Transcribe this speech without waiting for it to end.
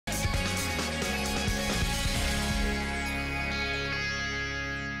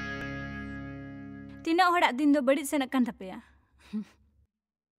ᱛᱤᱱᱟᱹᱜ ᱦᱚᱲᱟᱜ ᱫᱤᱱ ᱫᱚ ᱵᱟᱹᱲᱤᱡ ᱥᱮᱱ ᱟᱠᱟᱱ ᱛᱟᱯᱮᱭᱟ?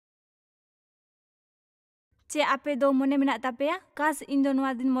 ᱪᱮ ᱟᱯᱮ ᱫᱚ ᱢᱚᱱᱮ ᱢᱮᱱᱟᱜ ᱛᱟᱯᱮᱭᱟ ᱠᱟᱥ ᱤᱧ ᱫᱚ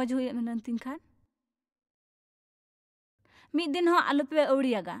ᱱᱚᱣᱟ ᱫᱤᱱ ᱢᱚᱡᱽ ᱦᱩᱭᱩᱜ ᱢᱮᱱᱛᱤᱧ ᱠᱷᱟᱱ? ᱢᱤᱫ ᱫᱤᱱ ᱦᱚᱸ ᱟᱞᱚᱯᱮ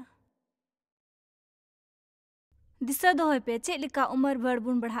ᱟᱹᱣᱲᱤᱭᱟᱜᱟ। ᱫᱤᱥᱟᱹ ᱫᱚᱦᱚᱭ ᱯᱮ ᱪᱮᱫ ᱞᱮᱠᱟ ᱩᱢᱟᱹᱨ ᱵᱷᱟᱹᱲ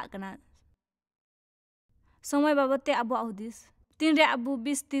ᱵᱚᱱ ᱵᱟᱲᱦᱟᱜ ᱠᱟᱱᱟ। ᱥᱚᱢᱚᱭ ᱵᱟᱵᱚᱫ ᱛᱮ ᱟᱵᱚᱣᱟᱜ ᱦᱩᱫᱤᱥ ᱛᱤᱱᱨᱮ ᱟᱵᱚ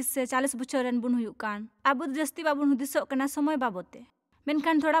 20, 30 ᱥᱮ 40 ᱵᱚᱪᱷᱚᱨ ᱨᱮᱱ ᱵᱚᱱ ᱦᱩᱭᱩᱜ ᱠᱟᱱ ᱟᱵᱚ ᱫᱚ ᱡᱟᱹᱥᱛᱤ ᱵᱟᱵᱚᱱ ᱦᱩᱫᱤᱥᱚᱜ ᱠᱟᱱᱟ ᱥᱚᱢᱚᱭ ᱵᱟᱵᱚᱫ ᱛᱮ।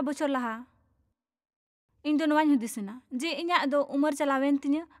 ᱢᱮᱱᱠᱷᱟन ᱛᱷᱚᱲᱟ ᱵᱚᱪᱷᱚᱨ ᱞᱟᱦᱟ ᱤᱧ ᱫᱚ ᱱᱚᱣᱟᱧ ᱦᱩᱫᱤᱥᱮᱱᱟ ᱡᱮ ᱤᱧᱟᱹᱜ ᱫᱚ ᱩᱢᱟᱹᱨ ᱪᱟᱞᱟᱣᱮᱱ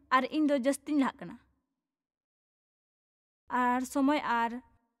ᱛᱤᱧᱟᱹ ᱟᱨ ᱤᱧ ᱫᱚ ᱡᱟᱹᱥᱛᱤᱧ ᱞᱟᱦᱟᱜ ᱠᱟᱱᱟ। ᱟᱨ ᱥᱚᱢᱚᱭ ᱟᱨ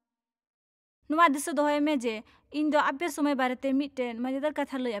ᱱᱚᱣᱟ ᱫᱤᱥᱟᱹ ᱫᱚᱦᱚᱭ ᱢᱮ ᱡᱮ ᱤᱧ ᱫᱚ ᱟᱯᱮ ᱥᱚᱢᱚᱭ ᱵᱟᱨᱮᱛᱮ ᱢᱤᱫᱴᱮᱱ ᱢᱚᱡᱮᱫᱟᱨ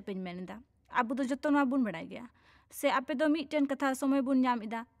ᱠᱟᱛᱷᱟ ᱞᱟᱹᱭ ᱟᱯᱮᱧ ᱢᱮᱱᱮᱫᱟ। ᱟᱵᱚ ᱫᱚ ᱡᱚᱛᱚ ᱱᱚᱣᱟ ᱵᱚᱱ ᱵᱟᱲᱟᱭ ᱜᱮᱭᱟ ᱥᱮ ᱟᱯᱮ ᱫᱚ ᱢᱤᱫᱴᱮᱱ ᱠᱟᱛᱷᱟ ᱥᱚᱢᱚᱭ ᱵᱚᱱ ᱧᱟᱢ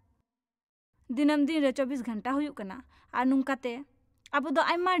ᱮᱫᱟ। ᱫᱤᱱᱟᱹᱢ ᱫᱤᱱ ᱨᱮ 24 ᱜᱷᱚᱱᱴᱟ ᱦᱩᱭᱩᱜ ᱠᱟᱱᱟ ᱟᱨ ᱱᱚᱝᱠᱟᱛᱮ ᱟᱵᱚ ᱫᱚ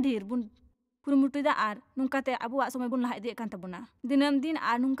ᱟᱭᱢᱟ ᱰᱷᱮᱨ ᱵᱚᱱ ᱠᱩᱨᱩᱢᱩᱴᱩᱭᱮᱫᱟ ᱟᱨ ᱱᱚᱝᱠᱟᱛᱮ ᱟᱵᱚᱣᱟᱜ ᱥᱚᱢᱚᱭ ᱵᱚᱱ ᱞᱟᱦᱟ ᱤᱫᱤᱭᱮᱫ ᱠᱟᱱ ᱛᱟᱵᱚᱱᱟ ᱫᱤᱱᱟᱹᱢ ᱫᱤᱱ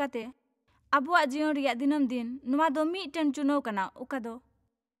ᱟᱨ ᱱᱚᱝᱠᱟᱛᱮ ᱟᱵᱚᱣᱟᱜ ᱡᱤᱭᱚᱱ ᱨᱮᱭᱟᱜ ᱫᱤᱱᱟᱹᱢ ᱫᱤᱱ ᱱᱚᱣᱟ ᱫᱚ ᱢᱤᱫᱴᱮᱱ ᱪᱩᱱᱟᱹᱣ ᱠᱟᱱᱟ ᱚᱠᱟ ᱫᱚ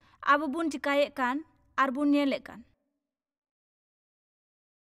ᱟᱵᱚ ᱵᱚᱱ ᱪᱤᱠᱟᱭᱮᱫ ᱠᱟᱱ ᱟᱨ ᱵᱚᱱ ᱧᱮᱞᱮᱫ ᱠᱟᱱ।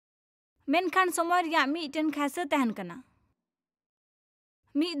 ᱢᱮᱱᱠᱷᱟᱱ ᱥᱚᱢᱚᱭ ᱨᱮᱭᱟᱜ ᱢᱤᱫᱴᱮᱱ ᱠᱷᱟᱥᱟᱹ ᱛᱟᱦᱮᱱ ᱠᱟᱱᱟ।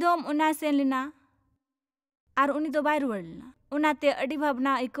 ᱢᱤᱫ ᱫᱚᱢ ᱚᱱᱟ ᱥᱮᱱ ᱞᱮᱱᱟ ᱟᱨ ᱩᱱᱤ ᱫᱚ ᱵᱟᱭ ᱨᱩᱣᱟᱹᱲ ᱞᱮᱱᱟ। ᱚᱱᱟᱛᱮ ᱟᱹᱰᱤ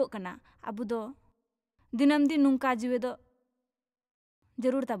ᱵᱷᱟᱵᱽᱱᱟ ᱟᱹᱭᱠᱟᱹᱜ ᱠᱟᱱᱟ ᱟᱵᱚ ᱫᱚ ᱫᱤᱱᱟᱹᱢ ᱫᱤᱱ ᱱᱚᱝᱠᱟ ᱡᱤᱣᱮᱫᱚᱜ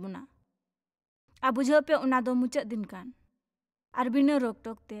ᱡᱟᱹᱨᱩᱲ ᱛᱟᱵᱚᱱᱟ। ᱟᱨ ᱵᱩᱡᱷᱟᱹᱣ ᱯᱮ ᱚᱱᱟ ᱫᱚ ᱢᱩᱪᱟᱹᱫ ᱫᱤᱱ ᱠᱟᱱ ᱟᱨ ᱵᱤᱱᱟᱹ ᱨᱳᱠ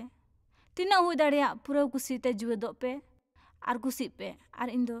ᱴᱳᱠ ᱛᱮ ᱛᱤᱱᱟᱹᱜ ᱦᱩᱭ ᱫᱟᱲᱮᱭᱟᱜ ᱯᱩᱨᱟᱹ ᱠᱩᱥᱤᱛᱮ ᱡᱤᱣᱮᱫᱚᱜ ᱯᱮ ᱟᱨ ᱠᱩᱥᱤᱜ ᱯᱮ। ᱟᱨ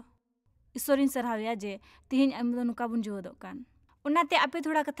ᱤᱧ ᱫᱚ ᱤᱥᱥᱚᱨᱤᱧ ᱥᱟᱨᱦᱟᱣᱮᱭᱟ ᱡᱮ ᱛᱤᱦᱤᱧ ᱟᱢ ᱫᱚ ᱱᱚᱝᱠᱟ ᱵᱚᱱ ᱡᱤᱣᱮᱫᱚᱜ ᱠᱟᱱ। ᱚᱱᱟᱛᱮ ᱟᱯᱮ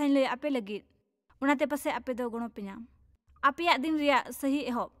ᱛᱷᱚᱲᱟ ᱠᱟᱛᱷᱟᱧ ᱞᱟᱹᱭ ᱟᱯᱮ ᱞᱟᱹᱜᱤᱫ ᱚᱱᱟᱛᱮ ᱯᱟᱥᱮᱡ ᱟᱯᱮ ᱫᱚ ᱜᱚᱲᱚ ᱯᱮ ᱧᱟᱢ। ᱟᱯᱮᱭᱟᱜ ᱫᱤᱱ ᱨᱮᱭᱟᱜ ᱥᱟᱹᱦᱤ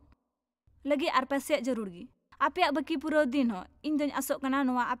ᱮᱦᱚᱵ ᱞᱟᱹᱜᱤᱫ ᱟᱨ ᱯᱟᱥᱮᱡ ᱡᱟᱹᱨᱩᱲ ᱜᱮ। ᱟᱯᱮᱭᱟᱜ ᱵᱟᱹᱠᱤ ᱯᱩᱨᱟᱹᱣ ᱫᱤᱱ ᱦᱚᱸ ᱤᱧ ᱫᱚᱧ ᱟᱥᱚᱜ ᱠᱟᱱᱟ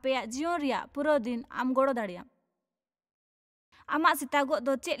ᱱᱚᱣᱟ ᱟᱯᱮᱭᱟᱜ ᱡᱤᱭᱚᱱ ᱨᱮᱭᱟᱜ ᱯᱩᱨᱟᱹᱣ ᱫᱤᱱ ᱟᱢ ᱜᱚᱲᱚ ᱫᱟᱲᱮᱭᱟᱜ। ᱟᱢᱟᱜ ᱥᱮᱛᱟᱜᱚᱜ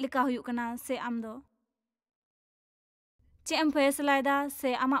ᱫᱚ ᱪᱮᱫ ᱞᱮᱠᱟ ᱦᱩᱭᱩᱜ ᱠᱟᱱᱟ ᱥᱮ ᱟᱢ ᱫᱚ ᱪᱮᱫ ᱮᱢ ᱯᱷᱮᱥᱞᱟᱭᱮᱫᱟ ᱥᱮ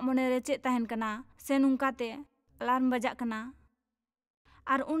ᱟᱢᱟᱜ ᱢᱚᱱᱮᱨᱮ ᱪᱮᱫ ᱛᱟᱦᱮᱱ ᱠᱟᱱᱟ ᱥᱮ ᱱᱚᱝᱠᱟᱛᱮ ᱮᱞᱟᱨᱢ ᱵᱟᱡᱟᱜ ᱠᱟᱱᱟ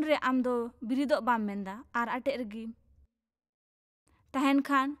ᱟᱨ ᱩᱱᱨᱮ ᱟᱢ ᱫᱚ ᱵᱤᱨᱤᱫᱚᱜ ᱵᱟᱢ ᱢᱮᱱᱫᱟ ᱟᱨ ᱟᱴᱮᱫ ᱨᱮᱜᱮ ᱛᱟᱦᱮᱱ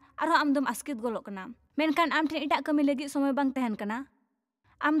ᱠᱷᱟᱱ ᱟᱨᱦᱚᱸ ᱟᱢ ᱫᱚᱢ ᱟᱥᱠᱮᱛ ᱜᱚᱞᱚᱜ ᱠᱟᱱᱟ। ᱢᱮᱱᱠᱷᱟन ᱟᱢ ᱴᱷᱮᱱ ᱮᱴᱟᱜ ᱠᱟᱹᱢᱤ ᱞᱟᱹᱜᱤᱫ ᱥᱚᱢᱚᱭ ᱵᱟᱝ ᱛᱟᱦᱮᱱ ᱠᱟᱱᱟ।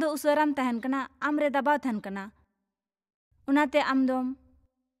 ᱟᱢ ᱫᱚ ᱩᱥᱟᱹᱨᱟᱢ ᱛᱟᱦᱮᱱ ᱠᱟᱱᱟ ᱟᱢᱨᱮ ᱫᱟᱵᱟᱣ ᱛᱟᱦᱮᱱ ᱠᱟᱱᱟ। ᱚᱱᱟᱛᱮ ᱟᱢ ᱫᱚᱢ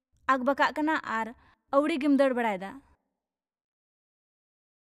ᱟᱠᱵᱟᱠᱟᱜ ᱠᱟᱱᱟ ᱟᱨ ᱟᱹᱣᱲᱤ ᱜᱮᱢ ᱫᱟᱹᱲ ᱵᱟᱲᱟᱭᱮᱫᱟ।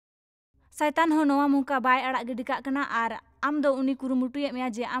 ᱥᱟᱭᱛᱟᱱ ᱦᱚᱸ ᱱᱚᱣᱟ ᱢᱚᱝᱠᱟ ᱵᱟᱭ ᱟᱲᱟᱜ ᱜᱤᱰᱤ ᱠᱟᱜ ᱠᱟᱱᱟ ᱟᱨ ᱟᱢ ᱫᱚ ᱩᱱᱤ ᱠᱩᱨᱩᱢᱩᱴᱩᱭᱮᱫ ᱢᱮᱭᱟ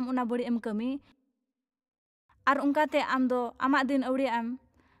ᱡᱮ ᱟᱢ ᱚᱱᱟ ᱵᱟᱹᱲᱤᱡ ᱮᱢ ᱠᱟᱹᱢᱤ ᱟᱨ ᱚᱱᱠᱟᱛᱮ ᱟᱢ ᱫᱚ ᱟᱢᱟᱜ ᱫᱤᱱ ᱟᱹᱣᱲᱤᱭᱟᱜ ᱮᱢ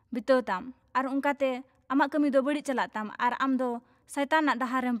ᱵᱤᱛᱟᱹᱣ ᱛᱟᱢ ᱟᱨ ᱚᱱᱠᱟᱛᱮ ᱟᱢᱟᱜ ᱠᱟᱹᱢᱤ ᱫᱚ ᱵᱟᱹᱲᱤᱡ ᱪᱟᱞᱟᱜ ᱛᱟᱢ ᱟᱨ ᱟᱢ ᱫᱚ ᱥᱟᱭᱛᱟᱱᱟᱜ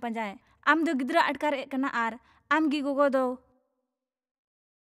ᱰᱟᱦᱟᱨᱮᱢ ᱯᱟᱸᱡᱟᱭ। ᱟᱢ ᱫᱚ ᱜᱤᱫᱽᱨᱟᱹ ᱟᱴᱠᱟᱨᱮᱫ ᱠᱟᱱᱟ ᱟᱨ ᱟᱢᱜᱮ ᱜᱚᱜᱚ ᱫᱚ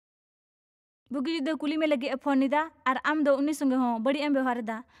ᱵᱩᱜᱤ ᱡᱩᱫᱟᱹ ᱠᱩᱞᱤ ᱢᱮ ᱞᱟᱹᱜᱤᱫ ᱮ ᱯᱷᱳᱱ ᱮᱫᱟ ᱟᱨ ᱟᱢ ᱫᱚ ᱩᱱᱤ ᱥᱚᱸᱜᱮ ᱦᱚᱸ ᱵᱟᱹᱲᱤᱡ ᱮᱢ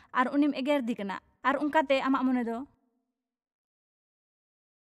ᱵᱮᱵᱚᱦᱟᱨᱮᱫᱟ ᱟᱨ ᱩᱱᱤᱢ ᱮᱜᱮᱨᱫᱮ ᱠᱟᱱᱟ ᱟᱨ ᱚᱱᱠᱟᱛᱮ ᱟᱢᱟᱜ ᱢᱚᱱᱮ ᱫᱚ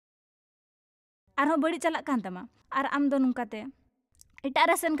ᱟᱨᱦᱚᱸ ᱵᱟᱹᱲᱤᱡ ᱪᱟᱞᱟᱜ ᱠᱟᱱ ᱛᱟᱢᱟ ᱟᱨ ᱟᱢ ᱫᱚ ᱱᱚᱝᱠᱟᱛᱮ ᱮᱴᱟᱜ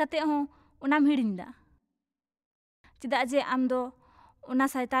ᱨᱮ ᱥᱮᱱ ᱠᱟᱛᱮ ᱦᱚᱸ ᱚᱱᱟᱢ ᱦᱤᱲᱤᱧ ᱮᱫᱟ। ᱪᱮᱫᱟᱜ ᱡᱮ ᱟᱢ ᱫᱚ ᱚᱱᱟ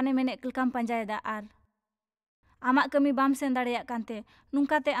ᱥᱟᱭᱛᱟᱱᱮ ᱢᱮᱱᱮᱫ ᱞᱮᱠᱟᱢ ᱯᱟᱸᱡᱟᱭᱮᱫᱟ ᱟᱨ ᱟᱢᱟᱜ ᱠᱟᱹᱢᱤ ᱵᱟᱢ ᱥᱮᱱ ᱫᱟᱲᱮᱭᱟᱜ ᱠᱟᱱᱛᱮ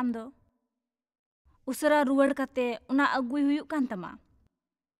ᱱᱚᱝᱠᱟᱛᱮ ᱟᱢ ᱫᱚ ᱩᱥᱟᱹᱨᱟ ᱨᱩᱣᱟᱹᱲ ᱠᱟᱛᱮ ᱚᱱᱟ ᱟᱹᱜᱩᱭ ᱦᱩᱭᱩᱜ ᱠᱟᱱ ᱛᱟᱢᱟ।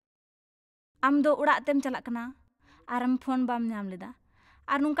 ᱟᱢ ᱫᱚ ᱚᱲᱟᱜ ᱛᱮᱢ ᱪᱟᱞᱟᱜ ᱠᱟᱱᱟ ᱟᱨ ᱯᱷᱳᱱ ᱵᱟᱢ ᱧᱟᱢ ᱞᱮᱫᱟ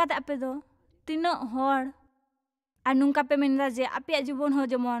ᱟᱨ ᱱᱚᱝᱠᱟᱛᱮ ᱟᱯᱮ ᱫᱚ ᱛᱤᱱᱟᱹᱜ ᱦᱚᱲ ᱟᱨ ᱱᱚᱝᱠᱟ ᱯᱮ ᱢᱮᱱᱫᱟ ᱡᱮ ᱟᱯᱮᱭᱟᱜ ᱡᱤᱵᱚᱱ ᱦᱚᱸ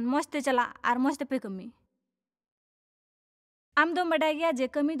ᱡᱮᱢᱚᱱ ᱢᱚᱡᱽ ᱛᱮ ᱪᱟᱞᱟᱜ ᱟᱨ ᱢᱚᱡᱽ ᱛᱮᱯᱮ ᱠᱟᱹᱢᱤ। ᱟᱢ ᱫᱚᱢ ᱵᱟᱰᱟᱭ ᱜᱮᱭᱟ ᱡᱮ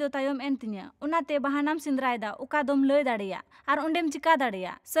ᱠᱟᱹᱢᱤ ᱫᱚ ᱛᱟᱭᱚᱢ ᱮᱱ ᱛᱤᱧᱟᱹ ᱚᱱᱟᱛᱮ ᱵᱟᱦᱟᱱᱟᱢ ᱥᱮᱸᱫᱽᱨᱟᱭᱮᱫᱟ ᱚᱠᱟ ᱫᱚᱢ ᱞᱟᱹᱭ ᱫᱟᱲᱮᱭᱟᱜ ᱟᱨ ᱚᱸᱰᱮᱢ ᱪᱤᱠᱟ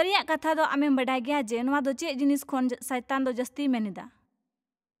ᱫᱟᱲᱮᱭᱟᱜ। ᱥᱟᱹᱨᱤᱭᱟᱜ ᱠᱟᱛᱷᱟ ᱫᱚ ᱟᱢᱮᱢ ᱵᱟᱰᱟᱭ ᱜᱮᱭᱟ ᱡᱮ ᱱᱚᱣᱟ ᱫᱚ ᱪᱮᱫ ᱡᱤᱱᱤᱥ ᱠᱷᱚᱱ ᱥᱟᱭᱛᱟᱱ ᱫᱚ ᱡᱟᱹᱥᱛᱤᱭ ᱢᱮᱱᱮᱫᱟ।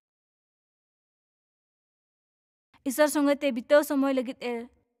 ᱤᱥᱥᱚᱨ ᱥᱚᱸᱜᱮᱛᱮ ᱵᱤᱛᱟᱹᱣ ᱥᱚᱢᱚᱭ ᱞᱟᱹᱜᱤᱫ ᱮ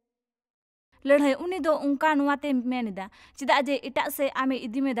ᱞᱟᱹᱲᱦᱟᱹᱭ ᱩᱱᱤ ᱫᱚ ᱚᱱᱠᱟ ᱱᱚᱣᱟᱛᱮ ᱢᱮᱱᱮᱫᱟ ᱪᱮᱫᱟᱜ ᱡᱮ ᱮᱴᱟᱜ ᱥᱮᱫ ᱟᱢᱮ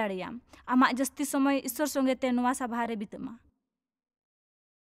ᱤᱫᱤᱢᱮ ᱫᱟᱲᱮᱭᱟᱢ ᱟᱢᱟᱜ ᱡᱟᱹᱥᱛᱤ ᱥᱚᱢᱚᱭ ᱤᱥᱥᱚᱨ ᱥᱚᱸᱜᱮᱛᱮ ᱱᱚᱣᱟ ᱥᱟᱵᱷᱟ ᱨᱮ ᱵᱤᱛᱟᱹᱜ ᱢᱟ।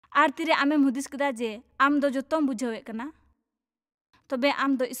 ᱟᱨ ᱛᱤᱨᱮ ᱟᱢᱮᱢ ᱦᱩᱫᱤᱥ ᱠᱮᱫᱟ ᱡᱮ ᱟᱢ ᱫᱚ ᱡᱚᱛᱚᱢ ᱵᱩᱡᱷᱟᱹᱣᱮᱫ ᱠᱟᱱᱟ ᱛᱚᱵᱮ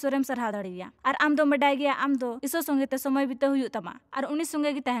ᱟᱢ ᱫᱚ ᱤᱥᱥᱚᱨᱮᱢ ᱥᱟᱨᱦᱟᱣ ᱫᱟᱲᱮᱭᱟᱭᱟ ᱟᱨ ᱟᱢ ᱫᱚᱢ ᱵᱟᱰᱟᱭ ᱜᱮᱭᱟ ᱟᱢ ᱫᱚ ᱤᱥᱥᱚᱨ ᱥᱚᱸᱜᱮᱛᱮ ᱥᱚᱢᱚᱭ ᱵᱤᱛᱟᱹᱣ ᱦᱩᱭᱩᱜ ᱛᱟᱢᱟ ᱟᱨ ᱩᱱᱤ ᱥᱚᱸᱜᱮ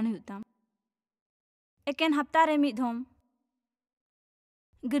ᱜᱮ ᱛᱟᱦᱮᱱ ᱦᱩᱭᱩᱜ ᱛᱟᱢ। ᱮᱠᱮᱱ ᱦᱟᱯᱛᱟᱨᱮ ᱢᱤᱫ ᱫᱷᱚᱢ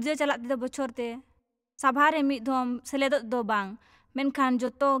ᱜᱤᱨᱡᱟᱹ ᱪᱟᱞᱟᱜ ᱛᱮᱫᱚ ᱵᱚᱪᱷᱚᱨ ᱛᱮ ᱥᱟᱵᱷᱟᱨᱮ ᱢᱤᱫ ᱫᱷᱚᱢ ᱥᱮᱞᱮᱫᱚᱜ ᱫᱚ ᱵᱟᱝ ᱢᱮᱱᱠᱷᱟᱱ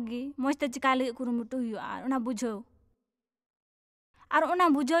ᱡᱚᱛᱚ ᱜᱮ ᱢᱚᱡᱽ ᱛᱮ ᱪᱤᱠᱟᱭ ᱞᱟᱹᱜᱤᱫ ᱠᱩᱨᱩᱢᱩᱴᱩ ᱦᱩᱭᱩᱜᱼᱟ ᱟᱨ ᱚᱱᱟ ᱵᱩᱡᱷᱟᱹᱣ ᱟᱨ ᱚᱱᱟ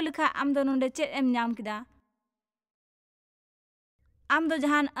ᱵᱩᱡᱷᱟᱹᱣ ᱞᱮᱠᱷᱟᱡ ᱟᱢ ᱫᱚ ᱱᱚᱰᱮ ᱪᱮᱫ ᱮᱢ ᱧᱟᱢ ᱠᱮᱫᱟ ᱟᱢ ᱫᱚ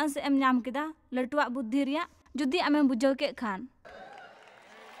ᱡᱟᱦᱟᱱ ᱟᱸᱥ ᱮᱢ ᱧᱟᱢ ᱠᱮᱫᱟ ᱞᱟᱹᱴᱩᱣᱟᱜ ᱵᱩᱫᱽᱫᱷᱤ ᱨᱮᱭᱟᱜ ᱡᱩᱫᱤ ᱟᱢᱮᱢ ᱵᱩᱡᱷᱟᱹᱣ ᱠᱮᱫ ᱠᱷᱟᱱ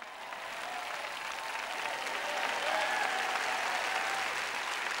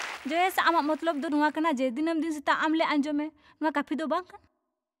ᱡᱚᱭᱮᱥ ᱟᱢᱟᱜ ᱢᱚᱛᱞᱚᱵ ᱫᱚ ᱱᱚᱣᱟ ᱠᱟᱱᱟ ᱡᱮ ᱫᱤᱱᱟᱹᱢ ᱫᱤᱱ ᱥᱮᱛᱟᱜ ᱟᱢ ᱞᱮ ᱟᱸᱡᱚᱢᱮ ᱱᱚᱣᱟ ᱠᱟᱯᱷᱤ ᱫᱚ ᱵᱟᱝ ᱠᱟᱱᱟ।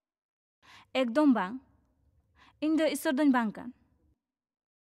 ᱮᱠᱫᱚᱢ ᱵᱟᱝ ᱤᱧ ᱫᱚ ᱤᱥᱥᱚᱨ ᱫᱚᱧ ᱵᱟᱝ ᱠᱟᱱ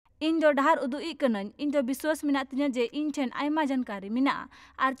ᱤᱧ ᱫᱚ ᱰᱟᱦᱟᱨ ᱩᱫᱩᱜᱤᱡ ᱠᱟᱹᱱᱟᱹᱧ ᱤᱧ ᱫᱚ ᱵᱤᱥᱣᱟᱥ ᱢᱮᱱᱟᱜ ᱛᱤᱧᱟᱹ ᱡᱮ ᱤᱧ ᱴᱷᱮᱱ ᱟᱭᱢᱟ ᱡᱟᱱᱠᱟᱨᱤ ᱢᱮᱱᱟᱜᱼᱟ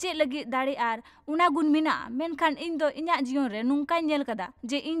ᱟᱨ ᱪᱮᱫ ᱞᱟᱹᱜᱤᱫ ᱫᱟᱲᱮ ᱟᱨ ᱚᱱᱟ ᱜᱩᱱ ᱢᱮᱱᱟᱜᱼᱟ ᱢᱮᱱᱠᱷᱟᱱ ᱤᱧ ᱫᱚ ᱤᱧᱟᱹᱜ ᱡᱤᱭᱚᱱ ᱨᱮ ᱱᱚᱝᱠᱟᱧ ᱧᱮᱞ ᱠᱟᱫᱟ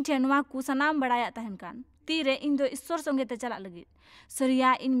ᱡᱮ ᱤᱧ ᱴᱷᱮᱱ ᱱᱚᱣᱟ ᱠᱚ ᱥᱟᱱᱟᱢ ᱵᱟᱲᱟᱭᱟᱜ ᱛᱟᱦᱮᱱ ᱠᱟᱱ ᱛᱤᱨᱮ ᱤᱧ ᱫᱚ ᱤᱥᱥᱚᱨ ᱥᱚᱸᱜᱮ ᱛᱮ ᱪᱟᱞᱟᱜ ᱞᱟᱹᱜᱤᱫ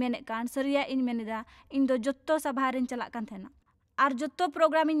ᱥᱟᱹᱨᱤᱭᱟᱜ ᱤᱧ ᱢᱮᱱᱮᱫ ᱠᱟᱱ ᱥᱟᱹᱨᱤᱭᱟᱜ ᱤᱧ ᱢᱮᱱᱮᱫᱟ ᱤᱧ ᱫᱚ ᱡᱚᱛᱚ ᱥᱟᱵᱷᱟ ᱨᱤᱧ ᱪᱟᱞᱟᱜ ᱠᱟᱱ ᱛᱟᱦᱮᱱᱟ ᱟᱨ ᱡᱚᱛᱚ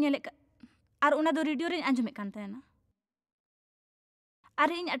ᱯᱨᱳᱜᱨᱟᱢ ᱤᱧ ᱧᱮᱞᱮᱫ ᱟᱨ ᱚᱱᱟ ᱫᱚ ᱨᱮᱰᱤᱭᱳ ᱨᱤᱧ ᱟᱸᱡᱚᱢᱮᱫ ᱠᱟᱱ ᱛᱟᱦᱮᱱᱟ ᱟᱨ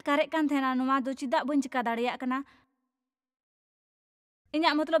ᱤᱧ ᱟᱴᱠᱟᱨᱮᱫ ᱠᱟᱱ ᱛᱟᱦᱮᱱᱟ ᱱᱚᱣᱟ ᱫᱚ ᱪᱮᱫᱟᱜ ᱵᱟᱹᱧ ᱪᱤᱠᱟ ᱫᱟᱲᱮᱭᱟᱜ ᱠᱟᱱᱟ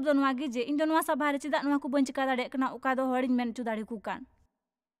ᱤᱧᱟᱹᱜ ᱢᱚᱛᱞᱚᱵ ᱫᱚ ᱱᱚᱣᱟ ᱜᱮ ᱡᱮ ᱤᱧ ᱫᱚ ᱱᱚᱣᱟ ᱥᱟᱵᱷᱟ ᱨᱮ ᱪᱮᱫᱟᱜ ᱱᱚᱣᱟ ᱠᱚ ᱵᱟᱹᱧ ᱪᱤᱠᱟ ᱫᱟᱲᱮᱭᱟᱜ ᱠᱟᱱᱟ ᱚᱠᱟ ᱫᱚ ᱦᱚᱲᱤᱧ ᱢᱮᱱ ᱦᱚᱪᱚ ᱫᱟᱲᱮ ᱠᱚ ᱠᱟᱱ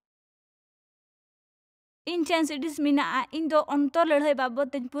ᱤᱧ ᱴᱷᱮᱱ ᱥᱤᱰᱤᱥ ᱢᱮᱱᱟᱜᱼᱟ ᱤᱧ ᱫᱚ ᱚᱱᱛᱚᱨ ᱞᱟᱹᱲᱦᱟᱹᱭ ᱵᱟᱵᱚᱫ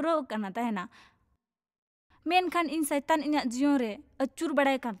ᱛᱮᱧ ᱯᱩᱨᱟᱹᱣ ᱠᱟᱱᱟ ᱛᱟᱦᱮᱱᱟ ᱢᱮᱱᱠᱷᱟᱱ ᱤᱧ ᱥᱚᱭᱛᱟᱱ ᱤᱧᱟᱹᱜ ᱡᱤᱭᱚᱱ ᱨᱮ ᱟᱹᱪᱩᱨ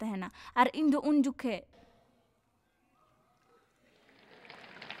ᱵᱟᱲᱟᱭ ᱠᱟᱱ ᱛᱟᱦᱮᱱᱟ ᱟᱨ ᱤᱧ ᱫᱚ ᱩᱱ ᱡᱚᱠᱷᱮᱡ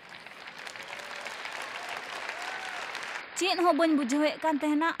ᱪᱮᱫ ᱦᱚᱸ ᱵᱟᱹᱧ ᱵᱩᱡᱷᱟᱹᱣᱮᱫ ᱠᱟᱱ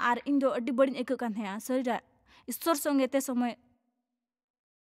ᱛᱟᱦᱮᱱᱟ ᱟᱨ ᱤᱧ ᱫᱚ ᱟᱹᱰᱤ ᱵᱟᱹᱲᱤᱡ ᱟᱹᱭᱠᱟᱹᱜ ᱠᱟᱱ ᱛᱟᱦᱮᱱᱟ ᱥᱟᱹᱨᱤᱨᱟᱜ ᱤᱥᱥᱚᱨ ᱥᱚᱸᱜᱮ ᱛᱮ ᱥᱚᱢᱚᱭ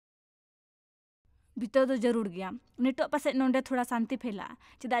ᱵᱤᱛᱟᱹᱣ ᱫᱚ ᱡᱟᱹᱨᱩᱲ ᱜᱮᱭᱟ ᱱᱤᱛᱚᱜ ᱯᱟᱥᱮᱡ ᱱᱚᱰᱮ ᱛᱷᱚᱲᱟ ᱥᱟᱱᱛᱤ ᱯᱷᱮᱞᱟᱜᱼᱟ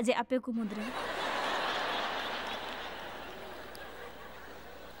ᱪᱮᱫᱟᱜ ᱡᱮ ᱟᱯᱮ ᱠᱚ ᱢᱩᱫᱽᱨᱮ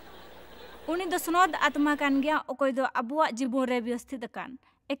ᱩᱱᱤ ᱫᱚ ᱥᱱᱚᱫ ᱟᱛᱢᱟ ᱠᱟᱱ ᱜᱮᱭᱟ ᱚᱠᱚᱭ ᱫᱚ ᱟᱵᱚᱣᱟᱜ ᱡᱤᱵᱚᱱ ᱨᱮ ᱵᱮᱵᱚᱥᱛᱷᱤᱛ ᱟᱠᱟᱱ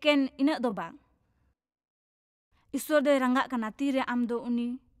ᱮᱠᱮᱱ ᱤᱱᱟᱹᱜ ᱫᱚ ᱵᱟᱝ ᱤᱥᱥᱚᱨ ᱫᱚᱭ ᱨᱟᱸᱜᱟᱜ ᱠᱟᱱᱟ ᱛᱤᱨᱮ ᱟᱢ ᱫᱚ ᱩᱱᱤ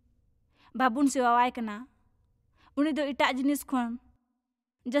ᱵᱟᱵᱚᱱ ᱥᱮᱵᱟᱣᱟᱭ ᱠᱟᱱᱟ ᱩᱱᱤ ᱫᱚ ᱮᱴᱟᱜ ᱡᱤᱱᱤᱥ ᱠᱷᱚᱱ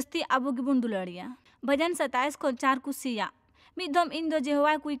ᱡᱟᱹᱥᱛᱤ ᱟᱵᱚ ᱜᱮᱵᱚᱱ ᱫᱩᱞᱟᱹᱲᱤᱭᱟ ᱵᱷᱚᱡᱚᱱ 27 ᱠᱷᱚᱱ 4 ᱠᱚ ᱥᱤᱭᱟ ᱢᱤᱫ ᱫᱚᱢ ᱤᱧ ᱫᱚ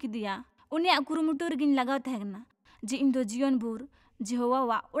ᱡᱮᱦᱳᱣᱟᱭ ᱠᱩᱭ ᱠᱮᱫᱮᱭᱟ ᱩᱱᱤᱭᱟᱜ ᱠᱩᱨᱩᱢᱩᱴᱩ ᱨᱮᱜᱤᱧ ᱞᱟᱜᱟᱣ ᱛᱟᱦᱮᱸ ᱠᱟᱱᱟ ᱡᱮ ᱤᱧ ᱫᱚ ᱡᱤᱭᱚᱱ ᱵᱷᱳᱨ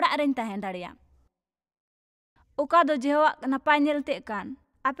ᱡᱮᱦᱳᱣᱟᱣᱟᱜ ᱚᱲᱟᱜ ᱨᱮᱧ ᱛᱟᱦᱮᱸ ᱫᱟᱲᱮᱭᱟᱜ ᱚᱠᱟ ᱫᱚ ᱡᱮᱦᱳᱣᱟᱜ ᱱᱟᱯᱟᱭ ᱧᱮᱞᱛᱮ ᱠᱟᱱ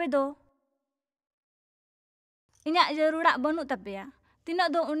ᱟᱯᱮ ᱫᱚ ᱤᱧᱟᱹᱜ ᱡᱟᱹᱨᱩᱲᱟᱜ ᱵᱟᱹᱱᱩᱜ ᱛᱟᱯᱮᱭᱟ ᱛᱤᱱᱟᱹᱜ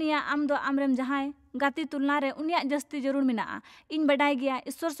ᱫᱚ ᱩᱱᱤᱭᱟᱜ ᱟᱢ ᱫᱚ ᱟᱢᱨᱮᱱ ᱡᱟᱦᱟᱸᱭ ᱜᱟᱛᱮ ᱛᱩᱞᱚᱱᱟ ᱨᱮ ᱩᱱᱤᱭᱟᱜ ᱡᱟᱹᱥᱛᱤ ᱡᱟᱹᱨᱩᱲ ᱢᱮᱱᱟᱜᱼᱟ ᱤᱧ ᱵᱟᱰᱟᱭ ᱜᱮᱭᱟ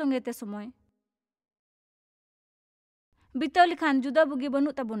ᱤᱥᱥᱚᱨ ᱥᱚᱸᱜᱮ ᱛᱮ ᱥᱚᱢᱚᱭ ᱵᱤᱛᱟᱹᱣ ᱞᱮᱠᱷᱟᱱ ᱡᱩᱫᱟᱹ ᱵᱩᱜᱤ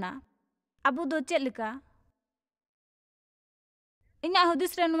ᱵᱟᱹᱱᱩᱜ ᱛᱟᱵᱚᱱᱟ ᱟᱵᱚ ᱫᱚ ᱪᱮᱫ ᱞᱮᱠᱟ ᱤᱧᱟᱹᱜ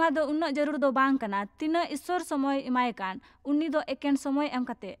ᱦᱩᱫᱤᱥ ᱨᱮ ᱱᱚᱣᱟ ᱫᱚ ᱩᱱᱟᱹᱜ ᱡᱟᱹᱨᱩᱲ ᱫᱚ ᱵᱟᱝ ᱠᱟᱱᱟ ᱛᱤᱱᱟᱹᱜ ᱤᱥᱥᱚᱨ ᱥᱚᱢᱚᱭ ᱮᱢᱟᱭ ᱠᱟᱱ ᱩᱱᱤ ᱫᱚ ᱮᱠᱮᱱ ᱥᱚᱢᱚᱭ ᱮᱢ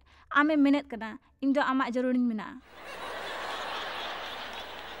ᱠᱟᱛᱮ ᱟᱢᱮᱢ ᱢᱮᱱᱮᱫ ᱠᱟᱱᱟ ᱤᱧ ᱫᱚ ᱟᱢᱟᱜ ᱡᱟᱹᱨᱩᱲᱤᱧ ᱢᱮᱱᱟᱜᱼᱟ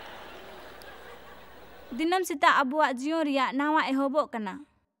ᱫᱤᱱᱟᱹᱢ ᱥᱮᱛᱟᱜ ᱟᱵᱚᱣᱟᱜ ᱡᱤᱭᱚᱱ ᱨᱮᱭᱟᱜ ᱱᱟᱣᱟ ᱮᱦᱚᱵᱚᱜ ᱠᱟᱱᱟ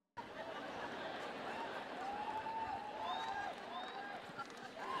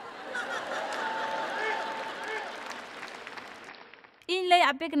ᱤᱧ ᱞᱟᱹᱭ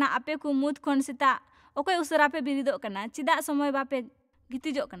ᱟᱯᱮ ᱠᱟᱱᱟ ᱟᱯᱮ ᱠᱚ ᱢᱩᱫᱽ ᱠᱷᱚᱱ ᱥᱮᱛᱟᱜ ᱚᱠᱚᱭ ᱩᱥᱟᱹᱨᱟ ᱯᱮ ᱵᱤᱨᱤᱫᱚᱜ ᱠᱟᱱᱟ ᱪᱮᱫᱟᱜ ᱥᱚᱢᱚᱭ ᱵᱟᱯᱮ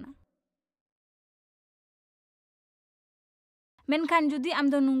ᱜᱤᱛᱤᱡᱚᱜ ᱠᱟᱱᱟ ᱢᱮᱱᱠᱷᱟᱱ ᱡᱩᱫᱤ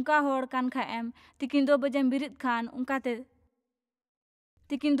ᱟᱢ ᱫᱚ ᱱᱚᱝᱠᱟ ᱦᱚᱲ ᱠᱟᱱ ᱠᱷᱟᱡ ᱮᱢ ᱛᱤᱠᱤᱱ 2 ᱵᱟᱡᱮᱢ ᱵᱤᱨᱤᱫ ᱠᱷᱟᱱ ᱚᱱᱠᱟᱛᱮ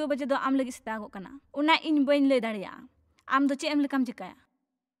ᱛᱤᱠᱤᱱ 2 ᱵᱟᱡᱮ ᱫᱚ ᱟᱢ ᱞᱟᱹᱜᱤᱫ ᱥᱮᱛᱟᱜᱚᱜ ᱠᱟᱱᱟ ᱚᱱᱟ ᱤᱧ ᱵᱟᱹᱧ ᱞᱟᱹᱭ ᱫᱟᱲᱮᱭᱟᱜᱼᱟ ᱟᱢ ᱫᱚ ᱪᱮᱫ ᱮᱢ ᱞᱮᱠᱟᱢ ᱪᱤᱠᱟᱹᱭᱟ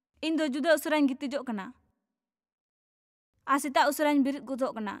ᱤᱧ ᱫᱚ ᱡᱩᱫᱟᱹ ᱩᱥᱟᱹᱨᱟᱧ ᱜᱤᱛᱤᱡᱚᱜ ᱠᱟᱱᱟ ᱟᱨ ᱥᱮᱛᱟᱜ ᱩᱥᱟᱹᱨᱟᱧ ᱵᱤᱨᱤᱫ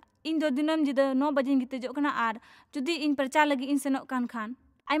ᱜᱚᱫᱚᱜ ᱠᱟᱱᱟ ᱤᱧ ᱫᱚ ᱫᱤᱱᱟᱹᱢ ᱧᱤᱫᱟᱹ 9 ᱵᱟᱡᱮᱧ ᱜᱤᱛᱤᱡᱚᱜ ᱠᱟᱱᱟ ᱟᱨ ᱡᱩᱫᱤ ᱤᱧ ᱯᱨᱚᱪᱟᱨ ᱞᱟᱹᱜᱤᱫ ᱤᱧ ᱥᱮᱱᱚᱜ ᱠᱟᱱ ᱠᱷᱟᱱ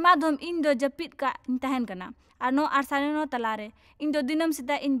ᱟᱭᱢᱟ ᱫᱷᱚᱢ ᱤᱧ ᱫᱚ ᱡᱟᱹᱯᱤᱫ ᱠᱟᱜ ᱤᱧ ᱛᱟᱦᱮᱱ ᱠᱟᱱᱟ ᱟᱨ 9 ᱟᱨ 9:30 ᱛᱟᱞᱟᱨᱮ ᱤᱧ ᱫᱚ ᱫᱤᱱᱟᱹᱢ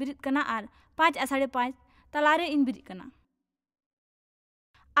ᱥᱮᱛᱟᱜ ᱤᱧ ᱵᱤᱨᱤᱫ ᱠᱟᱱᱟ ᱟᱨ 5 ᱟᱨ 5:30 ᱛᱟᱞᱟᱨᱮ ᱤᱧ ᱵᱤᱨᱤᱫ ᱠᱟᱱᱟ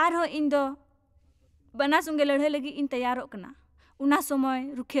ᱟᱨᱦᱚᱸ ᱤᱧ ᱫᱚ ᱵᱟᱱᱟ ᱥᱚᱸᱜᱮ ᱞᱟᱹᱲᱦᱟᱹᱭ ᱞᱟᱹᱜᱤᱫ ᱤᱧ ᱛᱮᱭᱟᱨᱚᱜ ᱠᱟᱱᱟ ᱚᱱᱟ ᱥᱚᱢᱚᱭ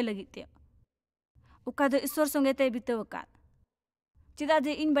ᱨᱩᱠᱷᱤᱭᱟᱹ ᱞᱟᱹᱜᱤᱫ ᱛᱮ ᱚᱠᱟ ᱫᱚ ᱤᱥᱥᱚᱨ ᱥᱚᱸᱜᱮ ᱛᱮ ᱵᱤᱛᱟᱹᱣ ᱟᱠᱟᱫ ᱪᱮᱫᱟᱜ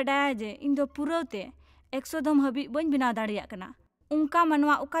ᱡᱮ ᱤᱧ ᱵᱟᱰᱟᱭᱟ ᱡᱮ ᱤᱧ ᱫᱚ ᱯᱩᱨᱟᱹᱣ ᱛᱮ 100 ᱫᱷᱚᱢ ᱦᱟᱹᱵᱤᱡ ᱵᱟᱹᱧ ᱵᱮᱱᱟᱣ ᱫᱟᱲᱮᱭᱟᱜ ᱠᱟᱱᱟ ᱚᱱᱠᱟ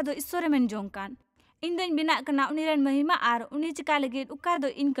ᱢᱟᱱᱣᱟ ᱚᱠᱟ ᱫᱚ ᱤᱥᱥᱚᱨᱮ ᱢᱮᱱ ᱡᱚᱝ ᱠᱟᱱ ᱤᱧ ᱫᱚᱧ ᱵᱮᱱᱟᱜ ᱠᱟᱱᱟ ᱩᱱᱤ ᱨᱮᱱ ᱢᱚᱦᱤᱢᱟ ᱟᱨ ᱩᱱᱤ ᱪᱤᱠᱟ ᱞᱟᱹᱜᱤᱫ ᱚᱠᱟ ᱫᱚ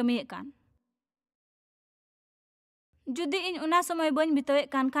ᱤᱧ ᱠᱟᱹᱢᱤᱭᱮᱫ ᱠᱟᱱ ᱡᱩᱫᱤ ᱤᱧ ᱚᱱᱟ ᱥᱚᱢᱚᱭ ᱵᱟᱹᱧ ᱵᱤᱛᱟᱹᱣᱮᱫ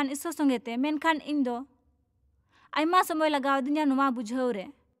ᱠᱷᱟᱱ ᱤᱥᱥᱚᱨ ᱥᱚᱸᱜᱮ ᱛᱮ ᱢᱮᱱᱠᱷᱟᱱ ᱤᱧ ᱫᱚ ᱟᱭᱢᱟ ᱥᱚᱢᱚᱭ ᱞᱟᱜᱟᱣ ᱫᱤᱧᱟ ᱱᱚᱣᱟ ᱵᱩᱡᱷᱟᱹᱣ ᱨᱮ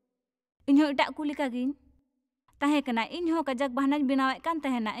ᱤᱧᱦᱚᱸ ᱮᱴᱟᱜ ᱠᱚ ᱞᱮᱠᱟ ᱜᱤᱧ ᱛᱟᱦᱮᱸ ᱠᱟᱱᱟ ᱤᱧᱦᱚᱸ ᱠᱟᱡᱟᱠ ᱵᱟᱦᱱᱟᱧ ᱵᱮᱱᱟᱣᱮᱫ ᱠᱟᱱ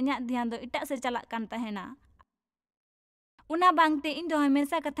ᱛᱟᱦᱮᱱᱟ ᱤᱧᱟᱹᱜ ᱫᱷᱮᱭᱟᱱ ᱫᱚ ᱮᱴᱟᱜ ᱥᱮᱫ ᱪᱟᱞᱟᱜ ᱠᱟᱱ ᱛᱟᱦᱮᱱᱟ ᱚᱱᱟ ᱵᱟᱝᱛᱮ ᱤᱧ ᱫᱚ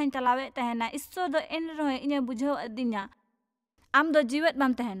ᱦᱟᱢᱮᱥᱟ ᱠᱟᱛᱷᱟᱧ ᱴᱟᱞᱟᱣᱮᱫ ᱛᱟᱦᱮᱱᱟ ᱤᱥᱥᱚᱨ ᱫᱚ ᱮᱱ ᱨᱮᱦᱚᱸ ᱤᱧᱮ ᱵᱩᱡᱷᱟᱹᱣ ᱟᱹᱫᱤᱧᱟ ᱟᱢ ᱫᱚ ᱡᱤᱣᱮᱫ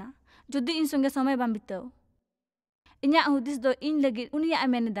ᱵᱟᱢ ᱛᱟᱦᱮᱱᱟ ᱡᱩᱫᱤ ᱤᱧ ᱥᱚᱸᱜᱮ ᱥᱚᱢᱚᱭ ᱵᱟᱢ ᱵᱤᱛᱟᱹᱣ ᱤᱧᱟᱹᱜ ᱦᱩᱫᱤᱥ ᱫᱚ ᱤᱧ ᱞᱟᱹᱜᱤᱫ ᱩᱱᱤᱭᱟᱜ ᱮ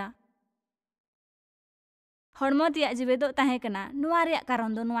ᱢᱮᱱᱮᱫᱟ ᱦᱚᱲᱢᱚ ᱛᱮᱭᱟᱜ ᱡᱤᱣᱮᱫᱚᱜ ᱛᱟᱦᱮᱸ ᱠᱟᱱᱟ ᱱᱚᱣᱟ ᱨᱮᱭᱟᱜ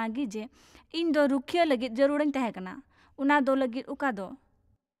ᱠᱟᱨᱚᱱ ᱫᱚ ᱱᱚᱣᱟ ᱜᱮ ᱡᱮ ᱤᱧ ᱫᱚ ᱨᱩᱠᱷᱤᱭᱟᱹ ᱞᱟᱹᱜᱤᱫ ᱡᱟᱹᱨᱩᱲᱟᱹᱧ ᱛᱟᱦᱮᱸ ᱠᱟᱱᱟ ᱚᱱᱟ ᱫᱚ ᱞᱟᱹᱜᱤᱫ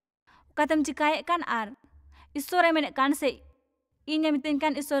ᱚᱠᱟᱛᱮᱢ ᱪᱤᱠᱟᱭᱮᱫ ᱠᱟᱱ ᱟᱨ ᱤᱥᱥᱚᱨᱮ ᱢᱮᱱᱮᱫ ᱠᱟᱱ ᱥᱮ ᱤᱧᱮ ᱢᱤᱛᱟᱹᱧ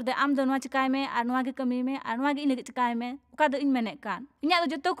ᱠᱟᱱ ᱤᱥᱥᱚᱨ ᱫᱚ ᱟᱢ ᱫᱚ ᱱᱚᱣᱟ ᱪᱤᱠᱟᱭ ᱢᱮ ᱟᱨ ᱱᱚᱣᱟ ᱜᱮ ᱠᱟᱹᱢᱤ ᱢᱮ ᱟᱨ ᱱᱚᱣᱟ ᱜᱮ ᱤᱧ ᱞᱟᱹᱜᱤᱫ ᱪᱤᱠᱟᱭ ᱢᱮ ᱚᱠᱟ ᱫᱚ ᱤᱧ ᱢᱮᱱᱮᱫ ᱠᱟᱱ ᱤᱧᱟᱹᱜ ᱫᱚ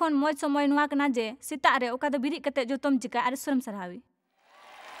ᱡᱚᱛᱚ ᱠᱷᱚᱱ ᱢᱚᱡᱽ ᱥᱚᱢᱚᱭ ᱱᱚᱣᱟ ᱠᱟᱱᱟ ᱡᱮ ᱥᱮᱛᱟᱜ ᱨᱮ ᱚᱠᱟ ᱫᱚ ᱵᱤᱨᱤᱫ ᱠᱟᱛᱮ ᱡᱚᱛᱚᱢ ᱪᱤᱠᱟᱹ ᱟᱨ ᱤᱥᱥᱚᱨᱮᱢ ᱥᱟᱨᱦᱟᱣᱮ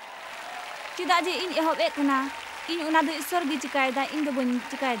ᱪᱮᱫᱟᱜ ᱡᱮ ᱤᱧ ᱮᱦᱚᱵᱮᱫ ᱠᱟᱱᱟ ᱤᱧ ᱚᱱᱟ ᱫᱚ ᱤᱥᱥᱚᱨ ᱜᱮ ᱪᱤᱠᱟᱭᱮᱫᱟ ᱤᱧ ᱫᱚ ᱵᱟᱹᱧ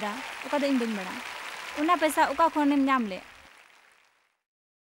ᱪᱤᱠᱟᱭᱮᱫᱟ ᱚᱠᱟ ᱫᱚ ᱤᱧ ᱵᱟᱹᱧ ᱵᱟᱲᱟᱭᱟ ᱚᱱᱟ ᱯᱚᱭᱥᱟ ᱚᱠᱟ ᱠᱷᱚᱱᱮᱢ ᱧᱟᱢ ᱞᱮᱫ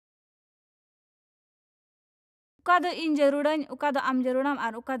ᱚᱠᱟ ᱫᱚ ᱤᱧ ᱡᱟᱹᱨᱩᱲᱟᱹᱧ ᱚᱠᱟ ᱫᱚ ᱟᱢ ᱡᱟᱹᱨᱩᱲᱟᱢ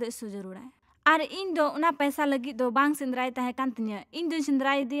ᱟᱨ ᱚᱠᱟ ᱫᱚ ᱤᱥᱥᱚᱨ ᱡᱟᱹᱨᱩᱲᱟᱭ ᱟᱨ ᱤᱧ ᱫᱚ ᱚᱱᱟ ᱯᱚᱭᱥᱟ ᱞᱟᱹᱜᱤᱫ ᱫᱚ ᱵᱟᱝ ᱥᱮᱸᱫᱽᱨᱟᱭ ᱛᱟᱦᱮᱸ ᱠᱟᱱ ᱛᱤᱧᱟᱹ ᱤᱧ ᱫᱚᱧ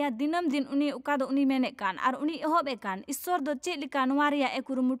ᱥᱮᱸᱫᱽᱨᱟᱭᱮᱫᱮᱭᱟ ᱫᱤᱱᱟᱹᱢ ᱫᱤᱱ ᱩᱱᱤ ᱚᱠᱟ ᱫᱚ ᱩᱱᱤ ᱢᱮᱱᱮᱫ ᱠᱟᱱ ᱟᱨ ᱩᱱᱤ ᱮᱦᱚᱵᱮᱫ ᱠᱟᱱ ᱤᱥᱥᱚᱨ ᱫᱚ ᱪᱮᱫ ᱞᱮᱠᱟ ᱱᱚᱣᱟ ᱨᱮᱭᱟᱜ ᱮ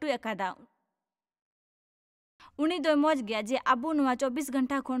ᱠᱩᱨᱩᱢᱩᱴᱩ ᱟᱠᱟᱫᱟ ᱩᱱᱤ ᱫᱚᱭ ᱢᱚᱡᱽ ᱜᱮᱭᱟ ᱡᱮ ᱟᱵᱚ ᱱᱚᱣᱟ 24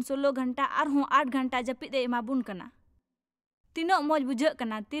 ᱜᱷᱚᱱᱴᱟ ᱠᱷᱚᱱ 16 ᱜᱷᱚᱱᱴᱟ ᱟᱨᱦᱚᱸ 8 ᱜᱷᱚᱱᱴᱟ ᱡᱟᱹᱯᱤᱫ ᱮ ᱮᱢᱟᱵᱚᱱ ᱠᱟᱱᱟ ᱛᱤᱱᱟᱹᱜ ᱢᱚᱡᱽ ᱵᱩᱡᱷᱟᱹᱜ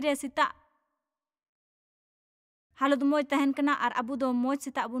ᱠᱟᱱᱟ ᱛᱤᱨᱮ ᱥᱮᱛᱟᱜ ᱦᱟᱞᱚᱛ ᱢᱚᱡᱽ ᱛᱟᱦᱮᱱ ᱠᱟᱱᱟ ᱟᱨ ᱟᱵᱚ ᱫᱚ ᱢᱚᱡᱽ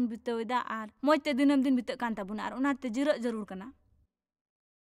ᱥᱮᱛᱟᱜ ᱵᱚᱱ ᱵᱤᱛᱟᱹᱣᱮᱫᱟ ᱟᱨ ᱢᱚᱡᱽ ᱛᱮ ᱫᱤᱱᱟᱹᱢ ᱫᱤᱱ ᱵᱤᱛᱟᱹᱜ ᱠᱟᱱ ᱛᱟᱵᱚᱱᱟ ᱟᱨ ᱚᱱᱟᱛᱮ ᱡᱤᱨᱟᱹᱜ ᱡᱟᱹᱨᱩᱲ ᱠᱟᱱᱟ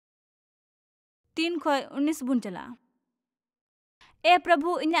 3 ᱠᱷᱚᱡ 19 ᱵᱚᱱ ᱪᱟᱞᱟᱜᱼᱟ ए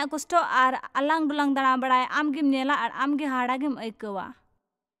प्रभु इन्या कष्ट और अलांग डुलांग दाड़ा बड़ाय आमगेम नेला और आमगे हाड़ागेम अइकवा।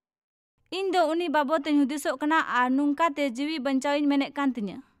 इन दो उनी बाबत हुदिसोग कना और नुंकाते जीवी बंचाविन मेनेक कान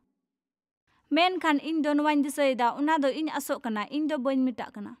तिnya। मेनखान इन दो नवाइन दिसैदा उना दो इन आसोग कना इन दो बइन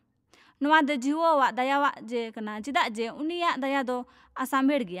मिटाग कना। नवा दो जीवोवा दयावा जे कना चिदा जे उनिया दया दो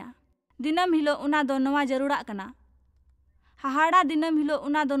आसामेड़ गया। दिनम हिलो उना दो नवा जरूरा कना। हाहाड़ा दिनम हिलो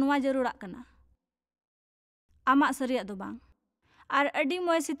उना दो नवा जरूरा कना। आमा सरिया दो बांग। और अडी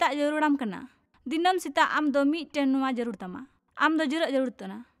मोय सिता जरूरम कना। दिनम सिता आम दो मीटेन नवा जरूर तमा। आम दो जिरक जरूर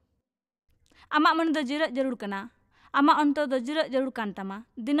तना। आमा मन दो जिरक जरूर कना। आमा अंतो दो जिरक जरूर कान तमा।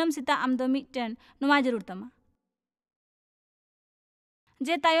 दिनम सिता आम दो मीटेन नवा जरूर तमा।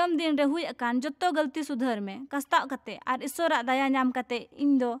 जे तायम दिन रे हुई अकान जत्तो गलती सुधर में कस्ताव कते और ईश्वरा दया नाम कते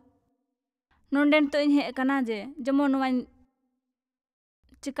इन दो नोंडेन तो इन हे कना जे जमो नवाइन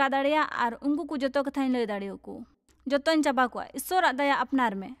चिका दाड़िया और उंगू को जत्तो कथाइन लय दाड़ियो को जत्तोन चाबा को ईश्वरा दया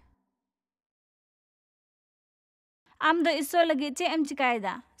अपनार में। आम दो ईश्वर लगी चे एम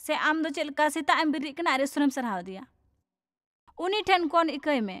चिकायदा से आम दो चेलका सीता एम बिरी कना और ईश्वरम सरहाव दिया। उनी ठेन कोन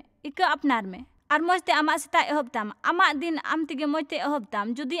इकय में इक अपनार में और मजते आमा सीता एहब ताम आमा दिन आम तिगे मजते एहब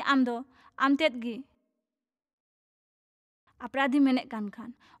ताम जुदी आम दो आम तेदगी अपराधी मेने कान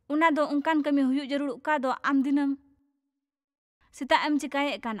खान उना दो उनकान कमी हुयु जरूर उका दो आम दिनम सीता एम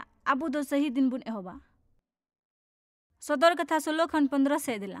चिकाये कान आबू दो सही दिन बुन एहबा। सदर कथा 16:15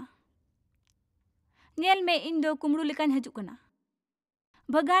 से दिला नेल में इन दो कुमड़ू लिकान हजु कना।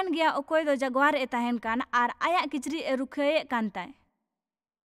 भगान गया ओकोय दो जगवार ए ताहेन कान और आया किचरी ए रुखये कान ताय।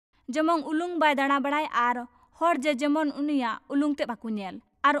 जमोंग उलुंग बाय दाड़ा बड़ाय और होर जे जमोन उनिया उलुंग ते बाकू नेल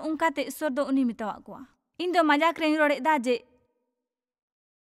और उनकाते ईश्वर दो उनी मितावा कोआ। इन दो मजाक रेंग रोड़े दा जे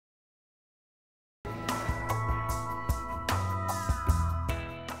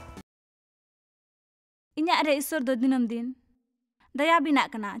इन्या रे ईश्वर दो दिनम दिन दया बिना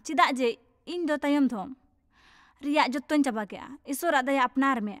कना चिदा जे इन दो तायम धोम रिया जत्तोन चाबा के ईश्वर दया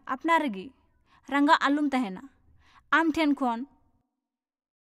अपनार में अपनार गी रंगा आलुम तहेना। आम ठेन खोन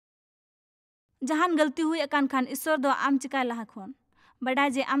जहान गलती हुई अकान खान ईश्वर दो आम चिकाय लहा खोन बड़ा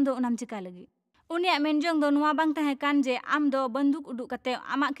जे आम दो उनाम चिकाय लगी। उनिया मेनजोंग दो नुआ बांग तहे कान जे आम दो बंदूक उडुक कते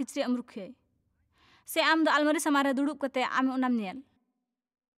आमा खिचरी अम रुखे से आम दो अलमारी समारे दुड़ुब कते आम उनाम नेल।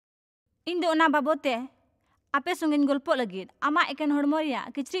 इन दो उना बाबोते आपे संगिन गल्पो लगी आमा एकेन हड़मो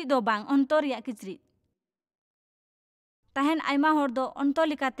रिया किचरी दो बांग अंतो रिया किचरी तहन आयमा होर दो अंतो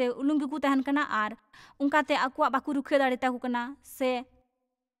लिकाते उलुंगी को तहन कना और उनकाते आकुआ बाकू रुखे दाड़े ताकू कना से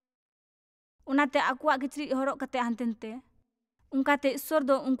उनाते आकुआ किचरी हरोक कते हानतेनते उनकाते ईश्वर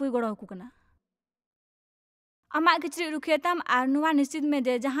दो उनकुई गड़ो को कना। आमा किचरी रुखे ताम और नुआ निश्चित में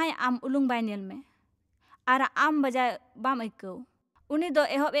जे जहां आम उलुंग बाय नेल में और आम बजाय बाम अइकौ उनी दो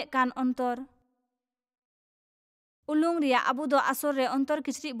एहब ए कान अंतर उलुंग रिया आबू दो आसर रे अंतर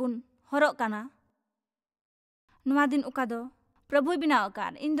किचरी बुन हरोक काना। नुआ दिन उका दो प्रभु बिनाव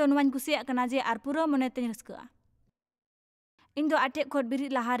कार इन दो नुआन कुसिया कना जे आर पूरा मने तेन रस्का। इन दो आटे खोट बिरी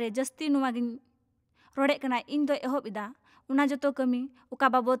लहारे जस्ती नुआ गिन रोड़े कना इन दो एहब इदा उना जतो कमी उका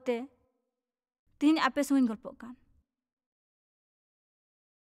बाबोते तीन आपे सुइन गल्पो कान।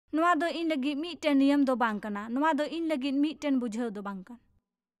 नुआ दो इन लगी मीटेन नियम दो बांग कना नुआ दो इन लगी मीटेन बुझाव दो बांग कान।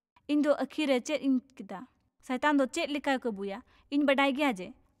 इन दो अखीरे चेत इन किदा शैतान दो चेत लिका को बुया इन बडाई गया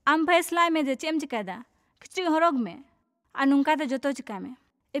जे आम फैसला में जे चेम चिकादा खिचड़ी हरोग में आ नुंका ते जतो चिका में।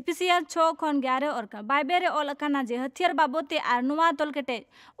 एफिसियर 6:11 और का बाइबेल रे ऑल अकाना जे हथियार बाबोते आर नुआ तोल केटे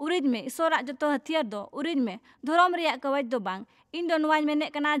उरिज में ईश्वरा जतो हथियार दो उरिज में धर्म रिया कवच दो बांग इन दो नुआ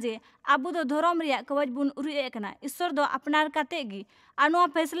मेने कना जे आबू दो धर्म रिया कवच बुन उरि कना ईश्वर दो अपनार काते गी आ नुआ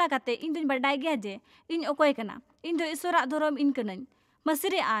फैसला काते इन दुन बडाई गया जे इन ओकोय कना इन दो ईश्वरा धर्म इन कनन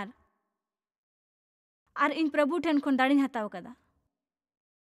मसरी आर इन प्रभु ठेन खन दाड़ी हताव कदा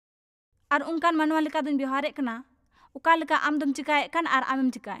और उनकान मनवा लिका दुन व्यवहारे कना उका लिका आम दम चिकाय कान और आमम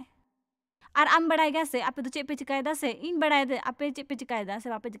चिकाय और आम बड़ाई गया से आपे तो चेप पे चिकायदा से इन बड़ाई दे आपे चेप पे चिकायदा से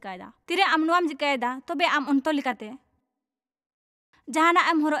वापे चिकायदा तिरे आम नुआम चिकायदा तबे आम अंतो लिकाते जहाना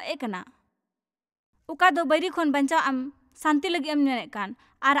आम हरो ए कना उका दो बैरी खन बंचा आम शांति लगी एम मेने कान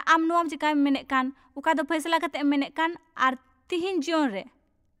और आम नुआम चिकाय मेने कान उका दो फैसला कते एम मेने कान और तिहिन जीवन रे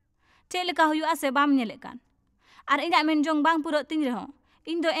चे लेका हुयुआ से बाम नेले कान और इना मेन जोंग बांग पुरो तिन रहो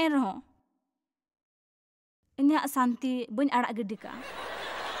इन दो एन रहो इन्या शांति बन आड़ा गिडी का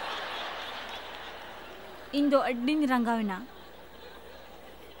इन दो अड्डिन रंगावना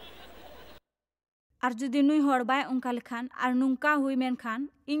और जुदी नुई होड़ बाय उनका लेखान और नुंका हुई मेन खान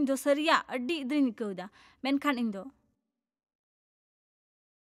इन दो सरिया अड्डी इद्रिन कौदा मेन खान इन दो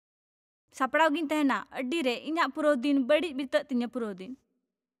सपड़ाव गिन तहना अड्डी रे इन्या पुरो दिन बड़ी बितत तिन्या पुरो दिन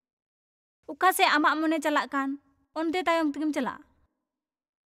उका से आमा मने चला कान ओनते तायम तिगम चला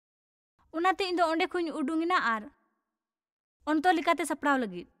ᱚᱱᱟᱛᱮ ᱤᱧ ᱫᱚ ᱚᱸᱰᱮ ᱠᱷᱚᱱ ᱩᱰᱩᱝᱮᱱᱟ ᱟᱨ ᱚᱱᱛᱚᱨ ᱞᱮᱠᱟᱛᱮ ᱥᱟᱯᱲᱟᱣ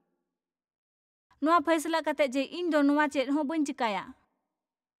ᱞᱟᱹᱜᱤᱫ ᱱᱚᱣᱟ ᱯᱷᱟᱭᱥᱟᱞᱟ ᱠᱟᱛᱮ ᱡᱮ ᱤᱧ ᱫᱚ ᱱᱚᱣᱟ ᱪᱮᱫ ᱦᱚᱸ ᱵᱟᱹᱧ ᱪᱤᱠᱟᱭᱟ,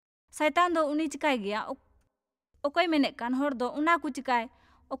 ᱥᱟᱭᱛᱟᱱ ᱫᱚ ᱩᱱᱤ ᱪᱤᱠᱟᱭ ᱜᱮᱭᱟ, ᱚᱠᱚᱭ ᱢᱮᱱᱮᱫ ᱠᱟᱱ ᱦᱚᱲ ᱫᱚ ᱚᱱᱟ ᱠᱚ ᱪᱤᱠᱟᱭ,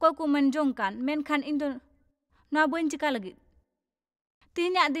 ᱚᱠᱚᱭ ᱠᱚ ᱢᱮᱱ ᱡᱚᱝ ᱠᱟᱱ, ᱢᱮᱱᱠᱷᱟᱱ ᱤᱧ ᱫᱚ ᱱᱚᱣᱟ ᱵᱟᱹᱧ ᱪᱤᱠᱟ ᱞᱟᱹᱜᱤᱫ᱾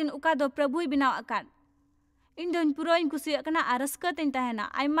 ᱛᱤᱦᱤᱧᱟᱜ ᱫᱤᱱ ᱚᱠᱟ ᱫᱚ ᱯᱨᱚᱵᱷᱩᱭ ᱵᱮᱱᱟᱣ ᱟᱠᱟᱫ, ᱤᱧ ᱫᱚᱧ ᱯᱩᱨᱟᱹᱧ ᱠᱩᱥᱤᱭᱟᱜ ᱠᱟᱱᱟ ᱟᱨ ᱨᱟᱹᱥᱠᱟᱹ ᱛᱤᱧ ᱛᱟᱦᱮᱱᱟ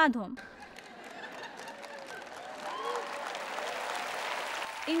ᱟᱭᱢᱟ ᱫᱷᱚᱢ᱾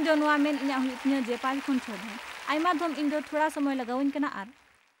 ᱤᱧ ᱫᱚ ᱱᱚᱣᱟ ᱢᱮᱱ ᱤᱧᱟᱹᱜ ᱦᱩᱭᱩᱜ ᱛᱤᱧᱟᱹ ᱡᱮ 5 ᱠᱷᱚᱱ 6 ᱫᱷᱚᱢ ᱟᱭᱢᱟ ᱫᱷᱚᱢ ᱤᱧ ᱫᱚ ᱛᱷᱚᱲᱟ ᱥᱚᱢᱚᱭ ᱞᱟᱜᱟᱣᱟᱹᱧ ᱠᱟᱱᱟ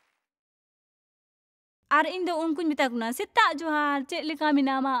ᱟᱨ ᱤᱧ ᱫᱚ ᱩᱱᱠᱩᱧ ᱢᱮᱛᱟ ᱠᱚ ᱠᱟᱱᱟ ᱥᱮᱛᱟᱜ ᱡᱚᱦᱟᱨ, ᱪᱮᱫ ᱞᱮᱠᱟ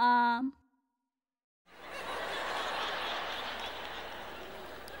ᱢᱮᱱᱟᱢᱟ ᱟᱢ?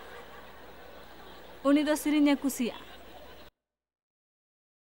 ᱩᱱᱤ ᱫᱚ ᱥᱮᱨᱮᱧᱮ ᱠᱩᱥᱤᱭᱟᱜᱼᱟ᱾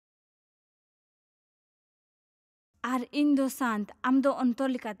 ᱟᱨ ᱤᱧ ᱫᱚ ᱥᱟᱱᱛ, ᱟᱢ ᱫᱚ ᱚᱱᱛᱚᱨ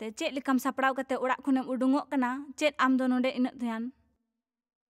ᱞᱮᱠᱟᱛᱮ ᱪᱮᱫ ᱞᱮᱠᱟᱢ ᱥᱟᱯᱲᱟᱣ ᱠᱟᱛᱮ ᱚᱲᱟᱜ ᱠᱷᱚᱱᱮᱢ ᱩᱰᱩᱝᱚᱜ ᱠᱟᱱᱟ, ᱪᱮᱫ ᱟᱢ ᱫᱚ ᱱᱚᱰᱮ ᱤᱱᱟᱹᱜ ᱫᱷᱮᱭᱟᱱ?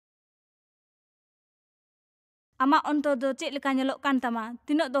 ᱟᱢᱟᱜ ᱚᱱᱛᱚᱨ ᱫᱚ ᱪᱮᱫ ᱞᱮᱠᱟ ᱧᱮᱞᱚᱜ ᱠᱟᱱ ᱛᱟᱢᱟ,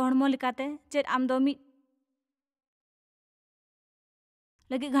 ᱛᱤᱱᱟᱹᱜ ᱫᱚ ᱦᱚᱲᱢᱚ ᱞᱮᱠᱟᱛᱮ, ᱪᱮᱫ ᱟᱢ ᱫᱚ ᱢᱤᱫ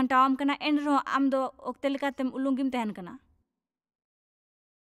ᱞᱟᱹᱜᱤᱫ ᱜᱷᱟᱱᱴᱟᱣᱟᱢ ᱠᱟᱱᱟ, ᱮᱱᱨᱮᱦᱚᱸ ᱟᱢ ᱫᱚ ᱚᱠᱛᱮ ᱞᱮᱠᱟᱛᱮᱢ ᱩᱞᱩᱝ ᱜᱮᱢ ᱛᱟᱦᱮᱱ ᱠᱟᱱᱟ᱾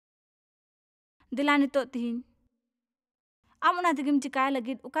 ᱫᱮᱞᱟ ᱱᱤᱛᱚᱜ ᱛᱤᱦᱤᱧ ᱟᱢ ᱚᱱᱟ ᱛᱮᱜᱮᱢ ᱪᱤᱠᱟᱭ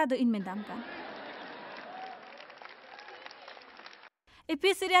ᱞᱟᱹᱜᱤᱫ ᱚᱠᱟ ᱫᱚ ᱤᱧ ᱢᱮᱛᱟᱢ ᱠᱟᱱ᱾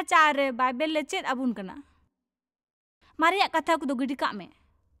 ᱮᱯᱷᱮᱥ ᱨᱮᱭᱟᱜ 4 ᱨᱮ ᱵᱟᱭᱵᱮᱞ ᱞᱮ ᱪᱮᱫ ᱟᱵᱚᱱ ᱠᱟᱱᱟ, ᱢᱟᱨᱮᱭᱟᱜ ᱠᱟᱛᱷᱟ ᱠᱚᱫᱚ ᱜᱤᱰᱤ ᱠᱟᱜ ᱢᱮ